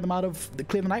you can clear the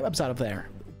nightwebs out of there.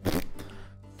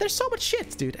 There's so much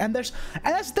shit, dude, and that's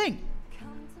the thing.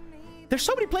 There's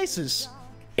so many places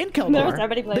in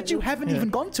Keldar that you haven't even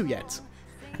gone to yet.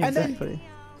 Exactly. And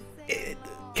then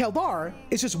Keldar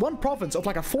is just one province of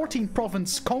like a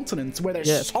 14-province continent where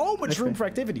there's so much room for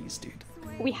activities, dude.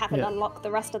 We haven't unlocked the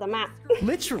rest of the map.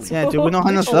 Literally. Yeah, dude, we're not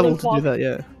on this level to do that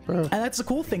yet, bro. And that's the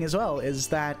cool thing as well, is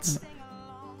that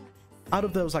out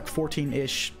of those like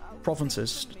 14-ish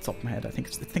provinces, off the top of my head, I think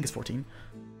it's 14,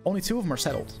 only 2 of them are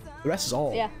settled. The rest is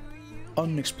all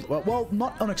unexplored. Well,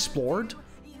 not unexplored,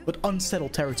 but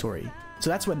unsettled territory. So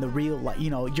that's when the real, like,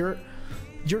 you know, you're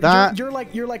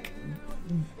like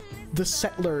the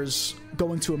settlers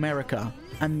going to America,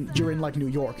 and you're in like New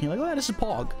York, and you're like, oh, this is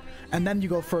Pog. And then you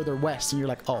go further west, and you're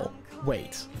like, oh,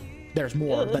 wait, there's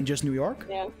more than just New York?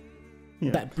 Yeah.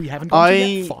 That we haven't gone to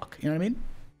yet? Fuck. You know what I mean?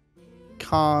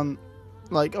 Can't,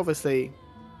 like, obviously,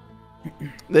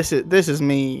 this is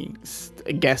me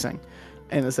guessing,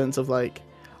 in the sense of, like,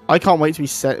 I can't wait to be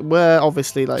set. We're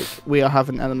obviously, like, we are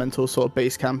having elemental sort of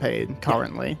base campaign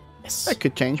currently. Yes. That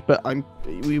could change, but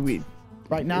we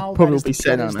right now probably will be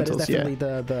set elementals.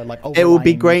 It would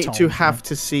be great to have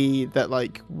to see that,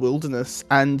 like, wilderness,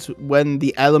 and when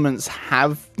the elements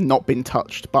have not been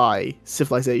touched by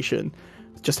civilization,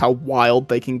 just how wild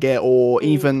they can get, or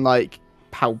even like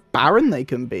how barren they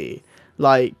can be.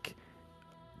 Like,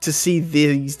 to see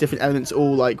these different elements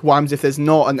all, like, what happens if there's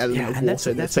not an element of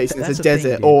water in the space and it's a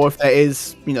desert, or if there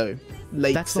is, you know,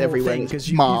 lakes everywhere, because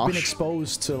you've been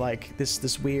exposed to like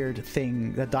this weird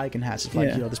thing that Daikin has, of,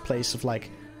 like, you know, this place of like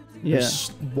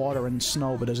there's water and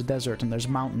snow, but there's a desert and there's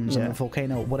mountains and a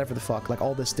volcano, whatever the fuck, like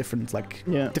all this different, like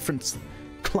different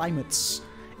climates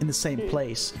in the same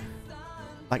place.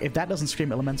 Like, if that doesn't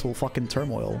scream elemental fucking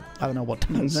turmoil, I don't know what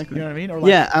does. Exactly. You know what I mean? Or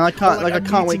like, and I can't, like, I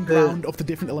can't wait ground of the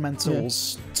different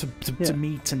elementals to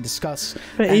meet and discuss.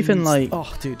 But and, even like,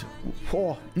 oh, dude,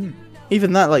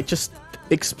 even that, like, just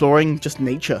exploring just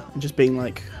nature and just being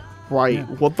like, right,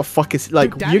 what the fuck is,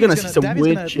 like, dude, you're gonna see some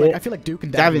weird shit. Like, I feel like Duke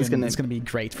and Davian is gonna be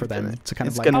great for them to kind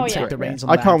of like take the reins on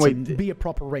that. I can't wait to be a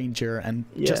proper ranger and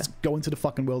just go into the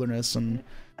fucking wilderness and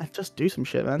just do some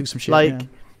shit, man. Do some shit, like.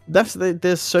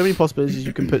 There's so many possibilities.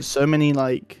 You can put so many,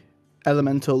 like,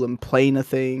 elemental and planar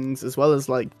things, as well as,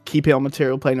 like, keep it on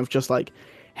material plane of just like,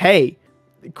 hey,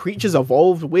 creatures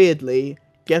evolved weirdly,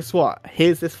 guess what?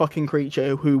 Here's this fucking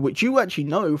creature which you actually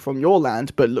know from your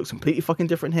land, but looks completely fucking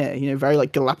different here. You know, very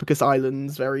like Galapagos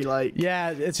Islands, very like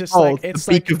it's just like the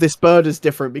beak of this bird is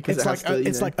different because it has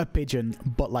it's like a pigeon,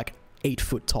 but like 8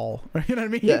 foot tall. You know what I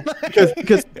mean? Yeah,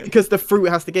 because the fruit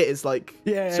it has to get is like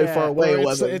so far away or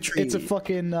whatever. It's a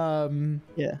fucking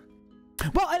yeah.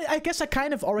 Well, I guess I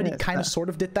kind of already sort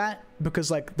of did that because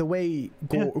like the way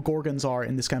Gorgons are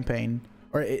in this campaign,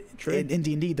 or in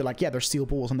D&D, they're like, they're steel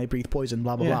bulls and they breathe poison,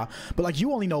 blah blah blah. But like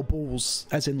you only know bulls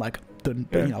as in like the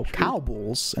cow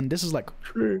bulls, and this is like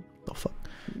the fuck,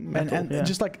 and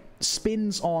just like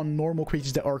spins on normal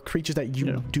creatures that are creatures that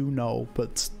you do know,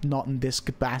 but not in this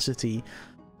capacity.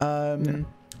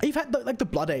 You've had like the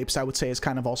blood apes, I would say, is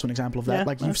kind of also an example of that.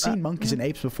 Like you've seen monkeys and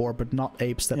apes before, but not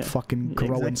apes that fucking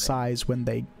grow in size when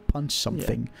they punch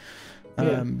something.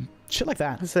 Shit like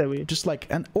that. That's so weird. Just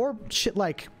like or shit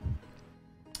like,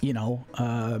 you know,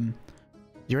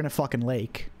 you're in a fucking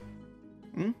lake,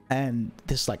 and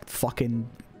this like fucking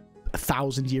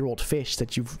 1,000-year-old fish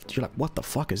that you're like, what the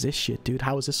fuck is this shit, dude?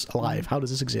 How is this alive? How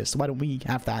does this exist? Why don't we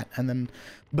have that? And then,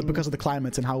 but because of the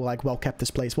climate and how like well kept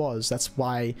this place was, that's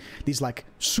why these like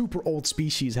super old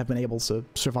species have been able to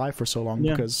survive for so long.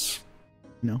 Because,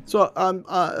 you know. So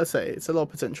I say it's a lot of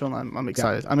potential, and I'm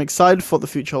excited. I'm excited for what the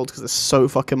future holds because there's so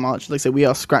fucking much. Like I say, we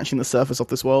are scratching the surface of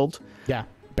this world. Yeah.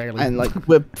 Barely. And like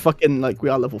we're fucking like we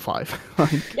are level 5.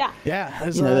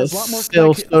 There's a lot more,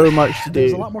 still so much to do.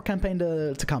 There's a lot more campaign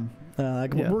to come.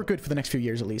 We're good for the next few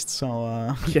years at least.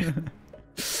 So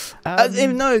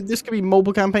even though this could be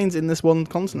multiple campaigns in this one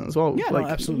continent as well. Yeah, like, no,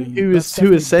 absolutely. Who is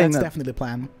saying that's that? That's definitely the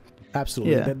plan.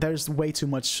 Absolutely. Yeah. There's way too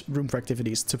much room for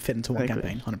activities to fit into one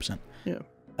campaign. 100%. Yeah.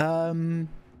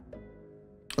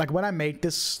 Like when I made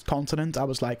this continent, I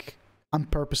was like, I'm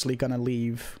purposely gonna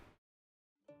leave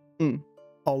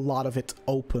a lot of it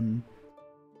open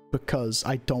because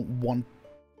I don't want,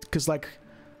 because like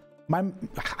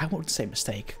I won't say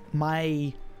mistake,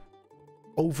 my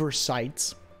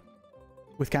oversight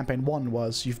with campaign 1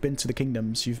 was you've been to the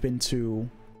kingdoms, you've been to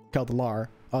Keldalar.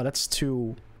 Oh, that's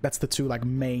the two like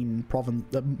main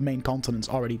continents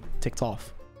already ticked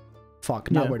off. Fuck,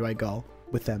 now where do I go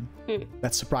with them?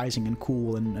 That's surprising and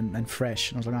cool and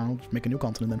fresh. And I was like, I'll just make a new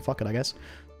continent then, fuck it, I guess.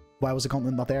 Why was the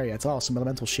continent not there yet? Oh, some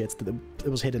elemental shit. It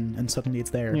was hidden, and suddenly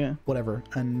it's there. Yeah. Whatever.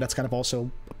 And that's kind of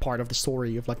also a part of the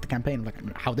story of like the campaign. Like,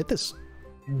 how did this?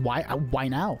 Why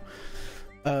now?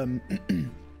 And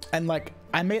like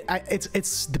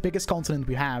it's the biggest continent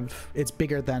we have. It's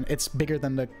bigger than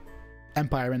the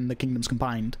Empire and the kingdoms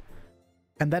combined,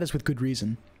 and that is with good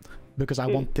reason, because I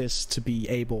want this to be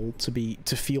able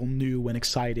to feel new and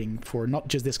exciting for not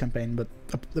just this campaign, but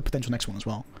the potential next one as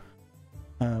well.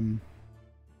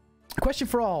 A question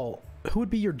for all: who would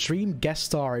be your dream guest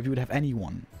star if you would have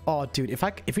anyone? Oh, dude, if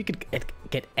we could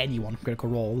get anyone from Critical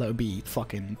Role, that would be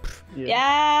fucking.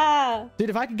 Yeah. Dude,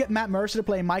 if I could get Matt Mercer to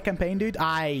play my campaign, dude,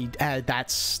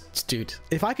 dude.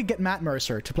 If I could get Matt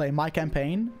Mercer to play my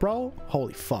campaign, bro,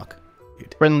 holy fuck,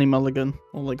 dude. Friendly Mulligan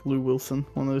or like Lou Wilson,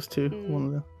 one of those two. One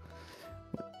of them.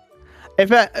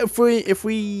 If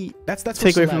we that's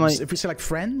take away from like, if we say like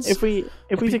friends, if we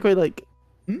take away like.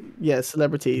 Yeah,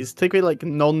 celebrities. Take away like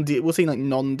we'll see like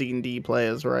non-D&D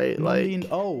players, right?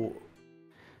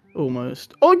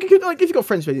 Almost. Or you could, like if you got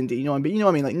friends with D&D, you know what I mean? You know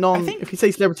what I mean? Like if you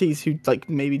say celebrities who like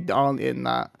maybe aren't in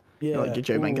that, like your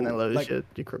Joe Manganiellos, like, your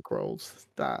Crook Rolls,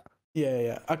 that.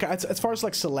 Yeah. Okay, as far as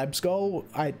like celebs go,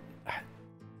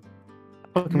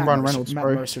 fucking Ryan Reynolds, Matt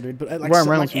bro. Mercer, dude. But like,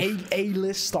 like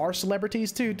A-list star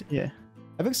celebrities, dude. Yeah.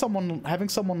 Having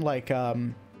someone like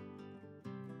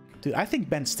dude, I think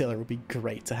Ben Stiller would be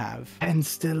great to have. Ben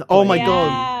Stiller. Oh my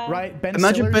god. Right? Ben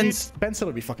Stiller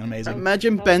would be fucking amazing.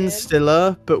 Imagine Ben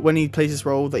Stiller, but when he plays his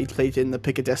role that he played in The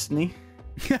Pick of Destiny.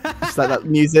 It's like that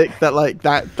music,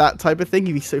 that type of thing,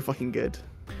 he'd be so fucking good.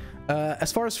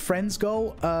 As far as friends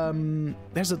go,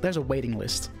 there's a waiting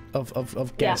list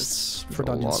of guests for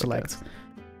Dungeon Select.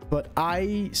 But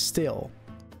I still,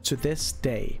 to this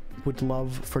day, would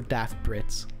love for Daft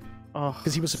Brit.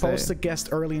 Because he was supposed to guest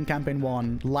early in campaign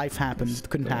 1, life happened,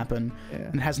 couldn't happen,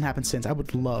 and it hasn't happened since. I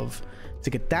would love to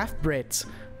get Daft Brit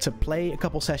to play a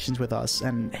couple sessions with us,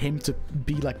 and him to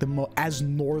be like as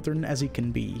northern as he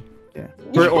can be. Yeah,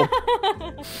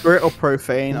 Brit or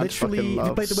profane. Literally, if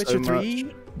you played The Witcher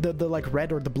 3, the like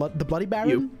red or the Bloody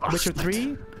Baron, Witcher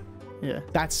 3,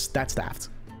 that's Daft,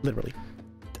 literally.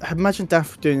 Imagine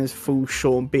Daft doing his full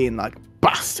Sean being like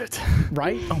bastard,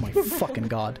 right? Oh my fucking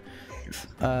god.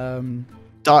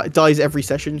 Dies every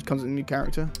session, comes a new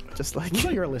character, just like. Who's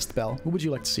on your list, Belle? Who would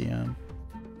you like to see?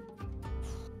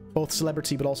 Both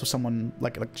celebrity, but also someone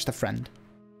like just a friend.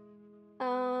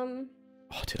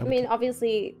 Dude, I mean,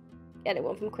 obviously,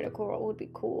 anyone from Critical Role would be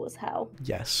cool as hell.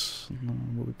 Yes,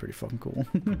 would be pretty fucking cool.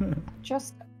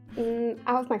 Just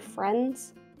out of my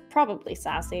friends, probably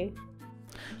Sassy.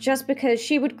 Just because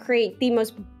she would create the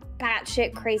most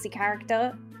batshit crazy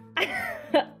character.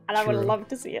 And I would love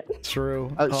to see it. True.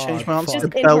 Change my answer Just to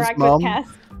Belle's interact mom. with Cass.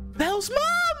 Belle's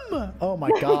mom! Oh my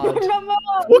god.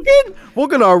 We're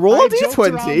gonna roll I a joked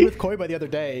around D20. with Koiba the other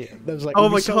day. That was like, Oh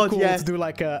it'd be my so god, cool yes. to do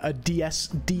like a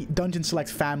Dungeon Select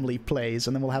family plays,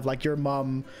 and then we'll have like your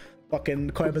mom, fucking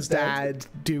Koiba's dad,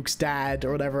 Duke's dad,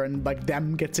 or whatever, and like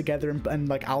them get together and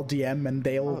like I'll DM and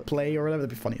they'll play or whatever.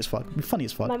 That'd be funny as fuck. It'd be funny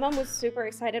as fuck. My mom was super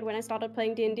excited when I started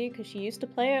playing D&D because she used to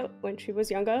play it when she was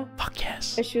younger. Fuck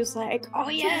yes. And she was like, "Oh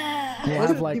yeah." We'll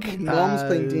have like Mom's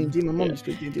playing D&D. My mom used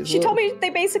to do D&D as She well. told me they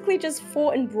basically just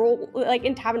fought in brawl, like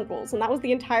in tavern brawls, and that was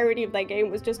the entirety of their game,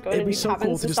 was just going It'd be into so taverns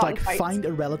cool to and just like starting fights. find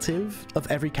a relative of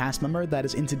every cast member that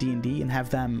is into D&D and have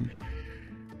them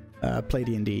play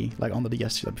D&D like on the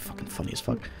DS. That'd be fucking funny as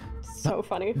fuck. So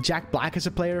funny. Jack Black as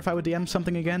a player if I would DM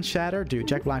something against Shatter. Dude,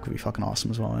 Jack Black would be fucking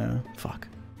awesome as well, yeah. Fuck.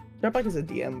 Jack Black is a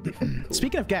DM. Would be fucking cool.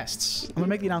 Speaking of guests, I'm gonna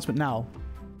make the announcement now.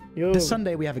 Yo. This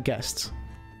Sunday we have a guest.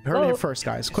 You heard it here first,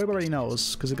 guys. Koiba already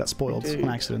knows because it got spoiled on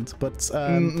accident. But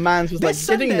Mans was like, this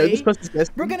didn't you know this Sunday, person's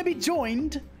guest? we're gonna be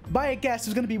joined by a guest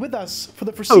who's gonna be with us for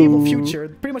the foreseeable future.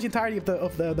 Pretty much the entirety of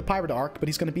the pirate arc, but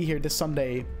he's gonna be here this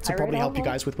Sunday to Pirate probably help you arc?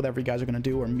 guys with whatever you guys are gonna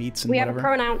do or meets and We have a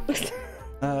whatever.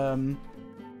 pronoun.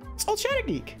 It's old Shatter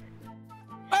Geek.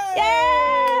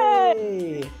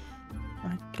 Yay!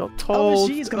 I got told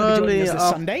OSG is gonna be joining early us this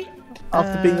Sunday.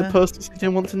 after being the person who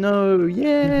didn't want to know.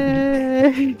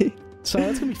 Yay! So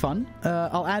it's gonna be fun.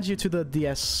 I'll add you to the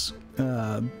DS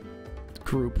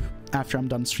group after I'm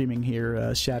done streaming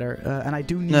here, Shatter. And I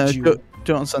do need you. do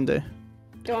it on Sunday.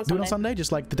 Do Do it on Sunday,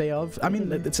 just like the day of. I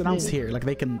mean, it's announced here. Like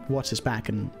they can watch this back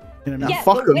and you know. Yeah,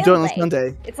 Fuck but them, do it will on they?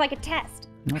 Sunday. It's like a test.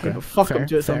 Okay, but fuck 'em, fair,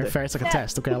 do it fair, Sunday. fair. It's like a Yeah.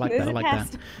 test. Okay, I like It's that. I a like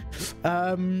test.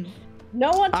 that.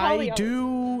 No one told I you.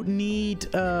 do need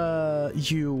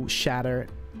you, Shatter,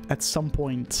 at some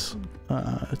point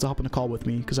to hop on a call with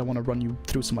me because I want to run you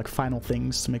through some like final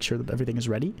things to make sure that everything is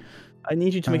ready. I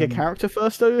need you to make a character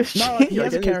first, though. No, he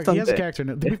has a character. He has a character.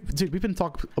 Dude, we've been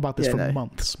talking about this for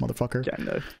months, motherfucker. Yeah,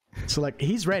 no. So like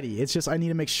he's ready. It's just I need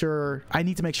to make sure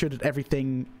that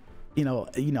everything, you know,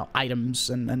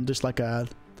 items and just like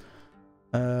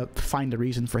find a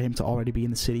reason for him to already be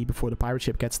in the city before the pirate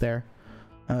ship gets there.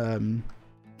 And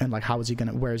like where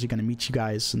is he gonna meet you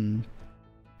guys and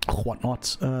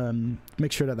whatnot.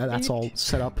 Make sure that that's all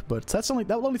set up. But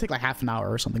that'll only take like half an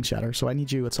hour or something, Shatter. So I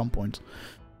need you at some point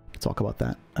to talk about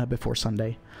that before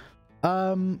Sunday.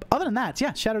 Other than that,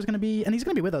 yeah, Shatter's gonna be, and he's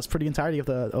gonna be with us for the entirety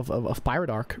of Pirate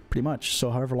Arc, pretty much.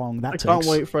 So however long that takes. I can't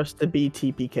wait for us to be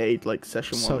TPK'd like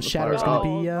session 1. So Shatter's gonna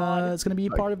be it's gonna be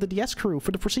part of the DS crew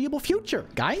for the foreseeable future,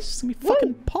 guys. It's gonna be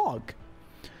fucking pog.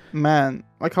 Man,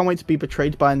 I can't wait to be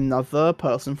betrayed by another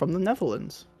person from the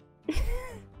Netherlands.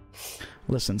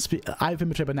 Listen, I've been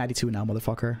betrayed by 92 now,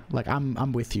 motherfucker. Like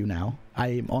I'm with you now.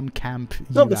 I'm on camp.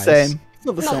 It's not the same. It's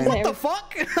not the same. What the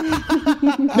fuck?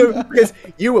 No, because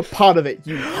you were part of it.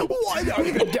 You.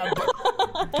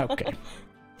 Okay.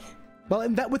 Well,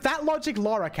 with that logic,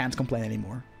 Laura can't complain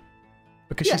anymore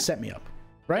because she set me up,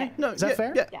 right? No, is that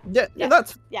fair? Yeah,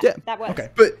 That works. Okay.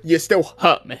 But you still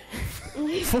hurt me.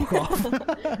 Fuck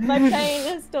off. My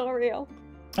pain is still real.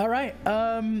 All right.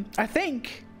 I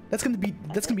think that's gonna be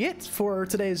it for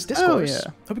today's discourse. Oh,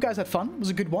 yeah. Hope you guys had fun. It was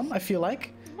a good one. I feel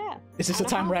like. Yeah. Is this the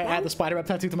time where I add the spider web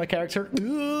tattoo to my character?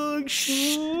 Ugh,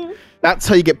 shh. That's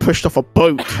how you get pushed off a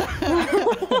boat.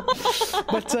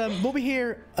 But we'll be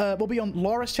here. We'll be on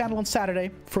Laura's channel on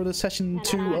Saturday for the session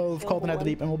 2 of Call the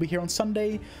Netherdeep, and we'll be here on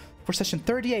Sunday for session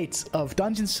 38 of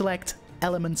Dungeon Select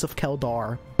Elements of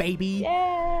Keldar, baby.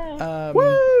 Yeah.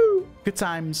 Woo! Good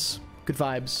times, good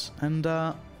vibes, and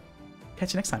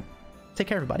catch you next time. Take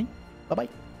care, everybody. Bye-bye.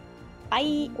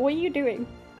 Bye. What are you doing?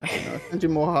 I don't know. Send you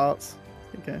more hearts.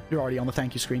 Okay. You're already on the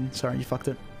thank you screen. Sorry, you fucked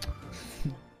it.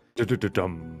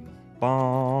 Dum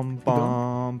bom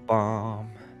bom bom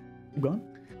Keep going.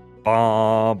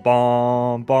 bom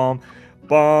bom bom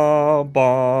bom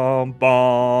bom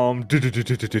bom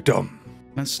dum.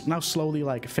 And now slowly,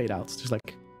 like, fade out. Just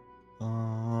like...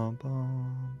 Bom bom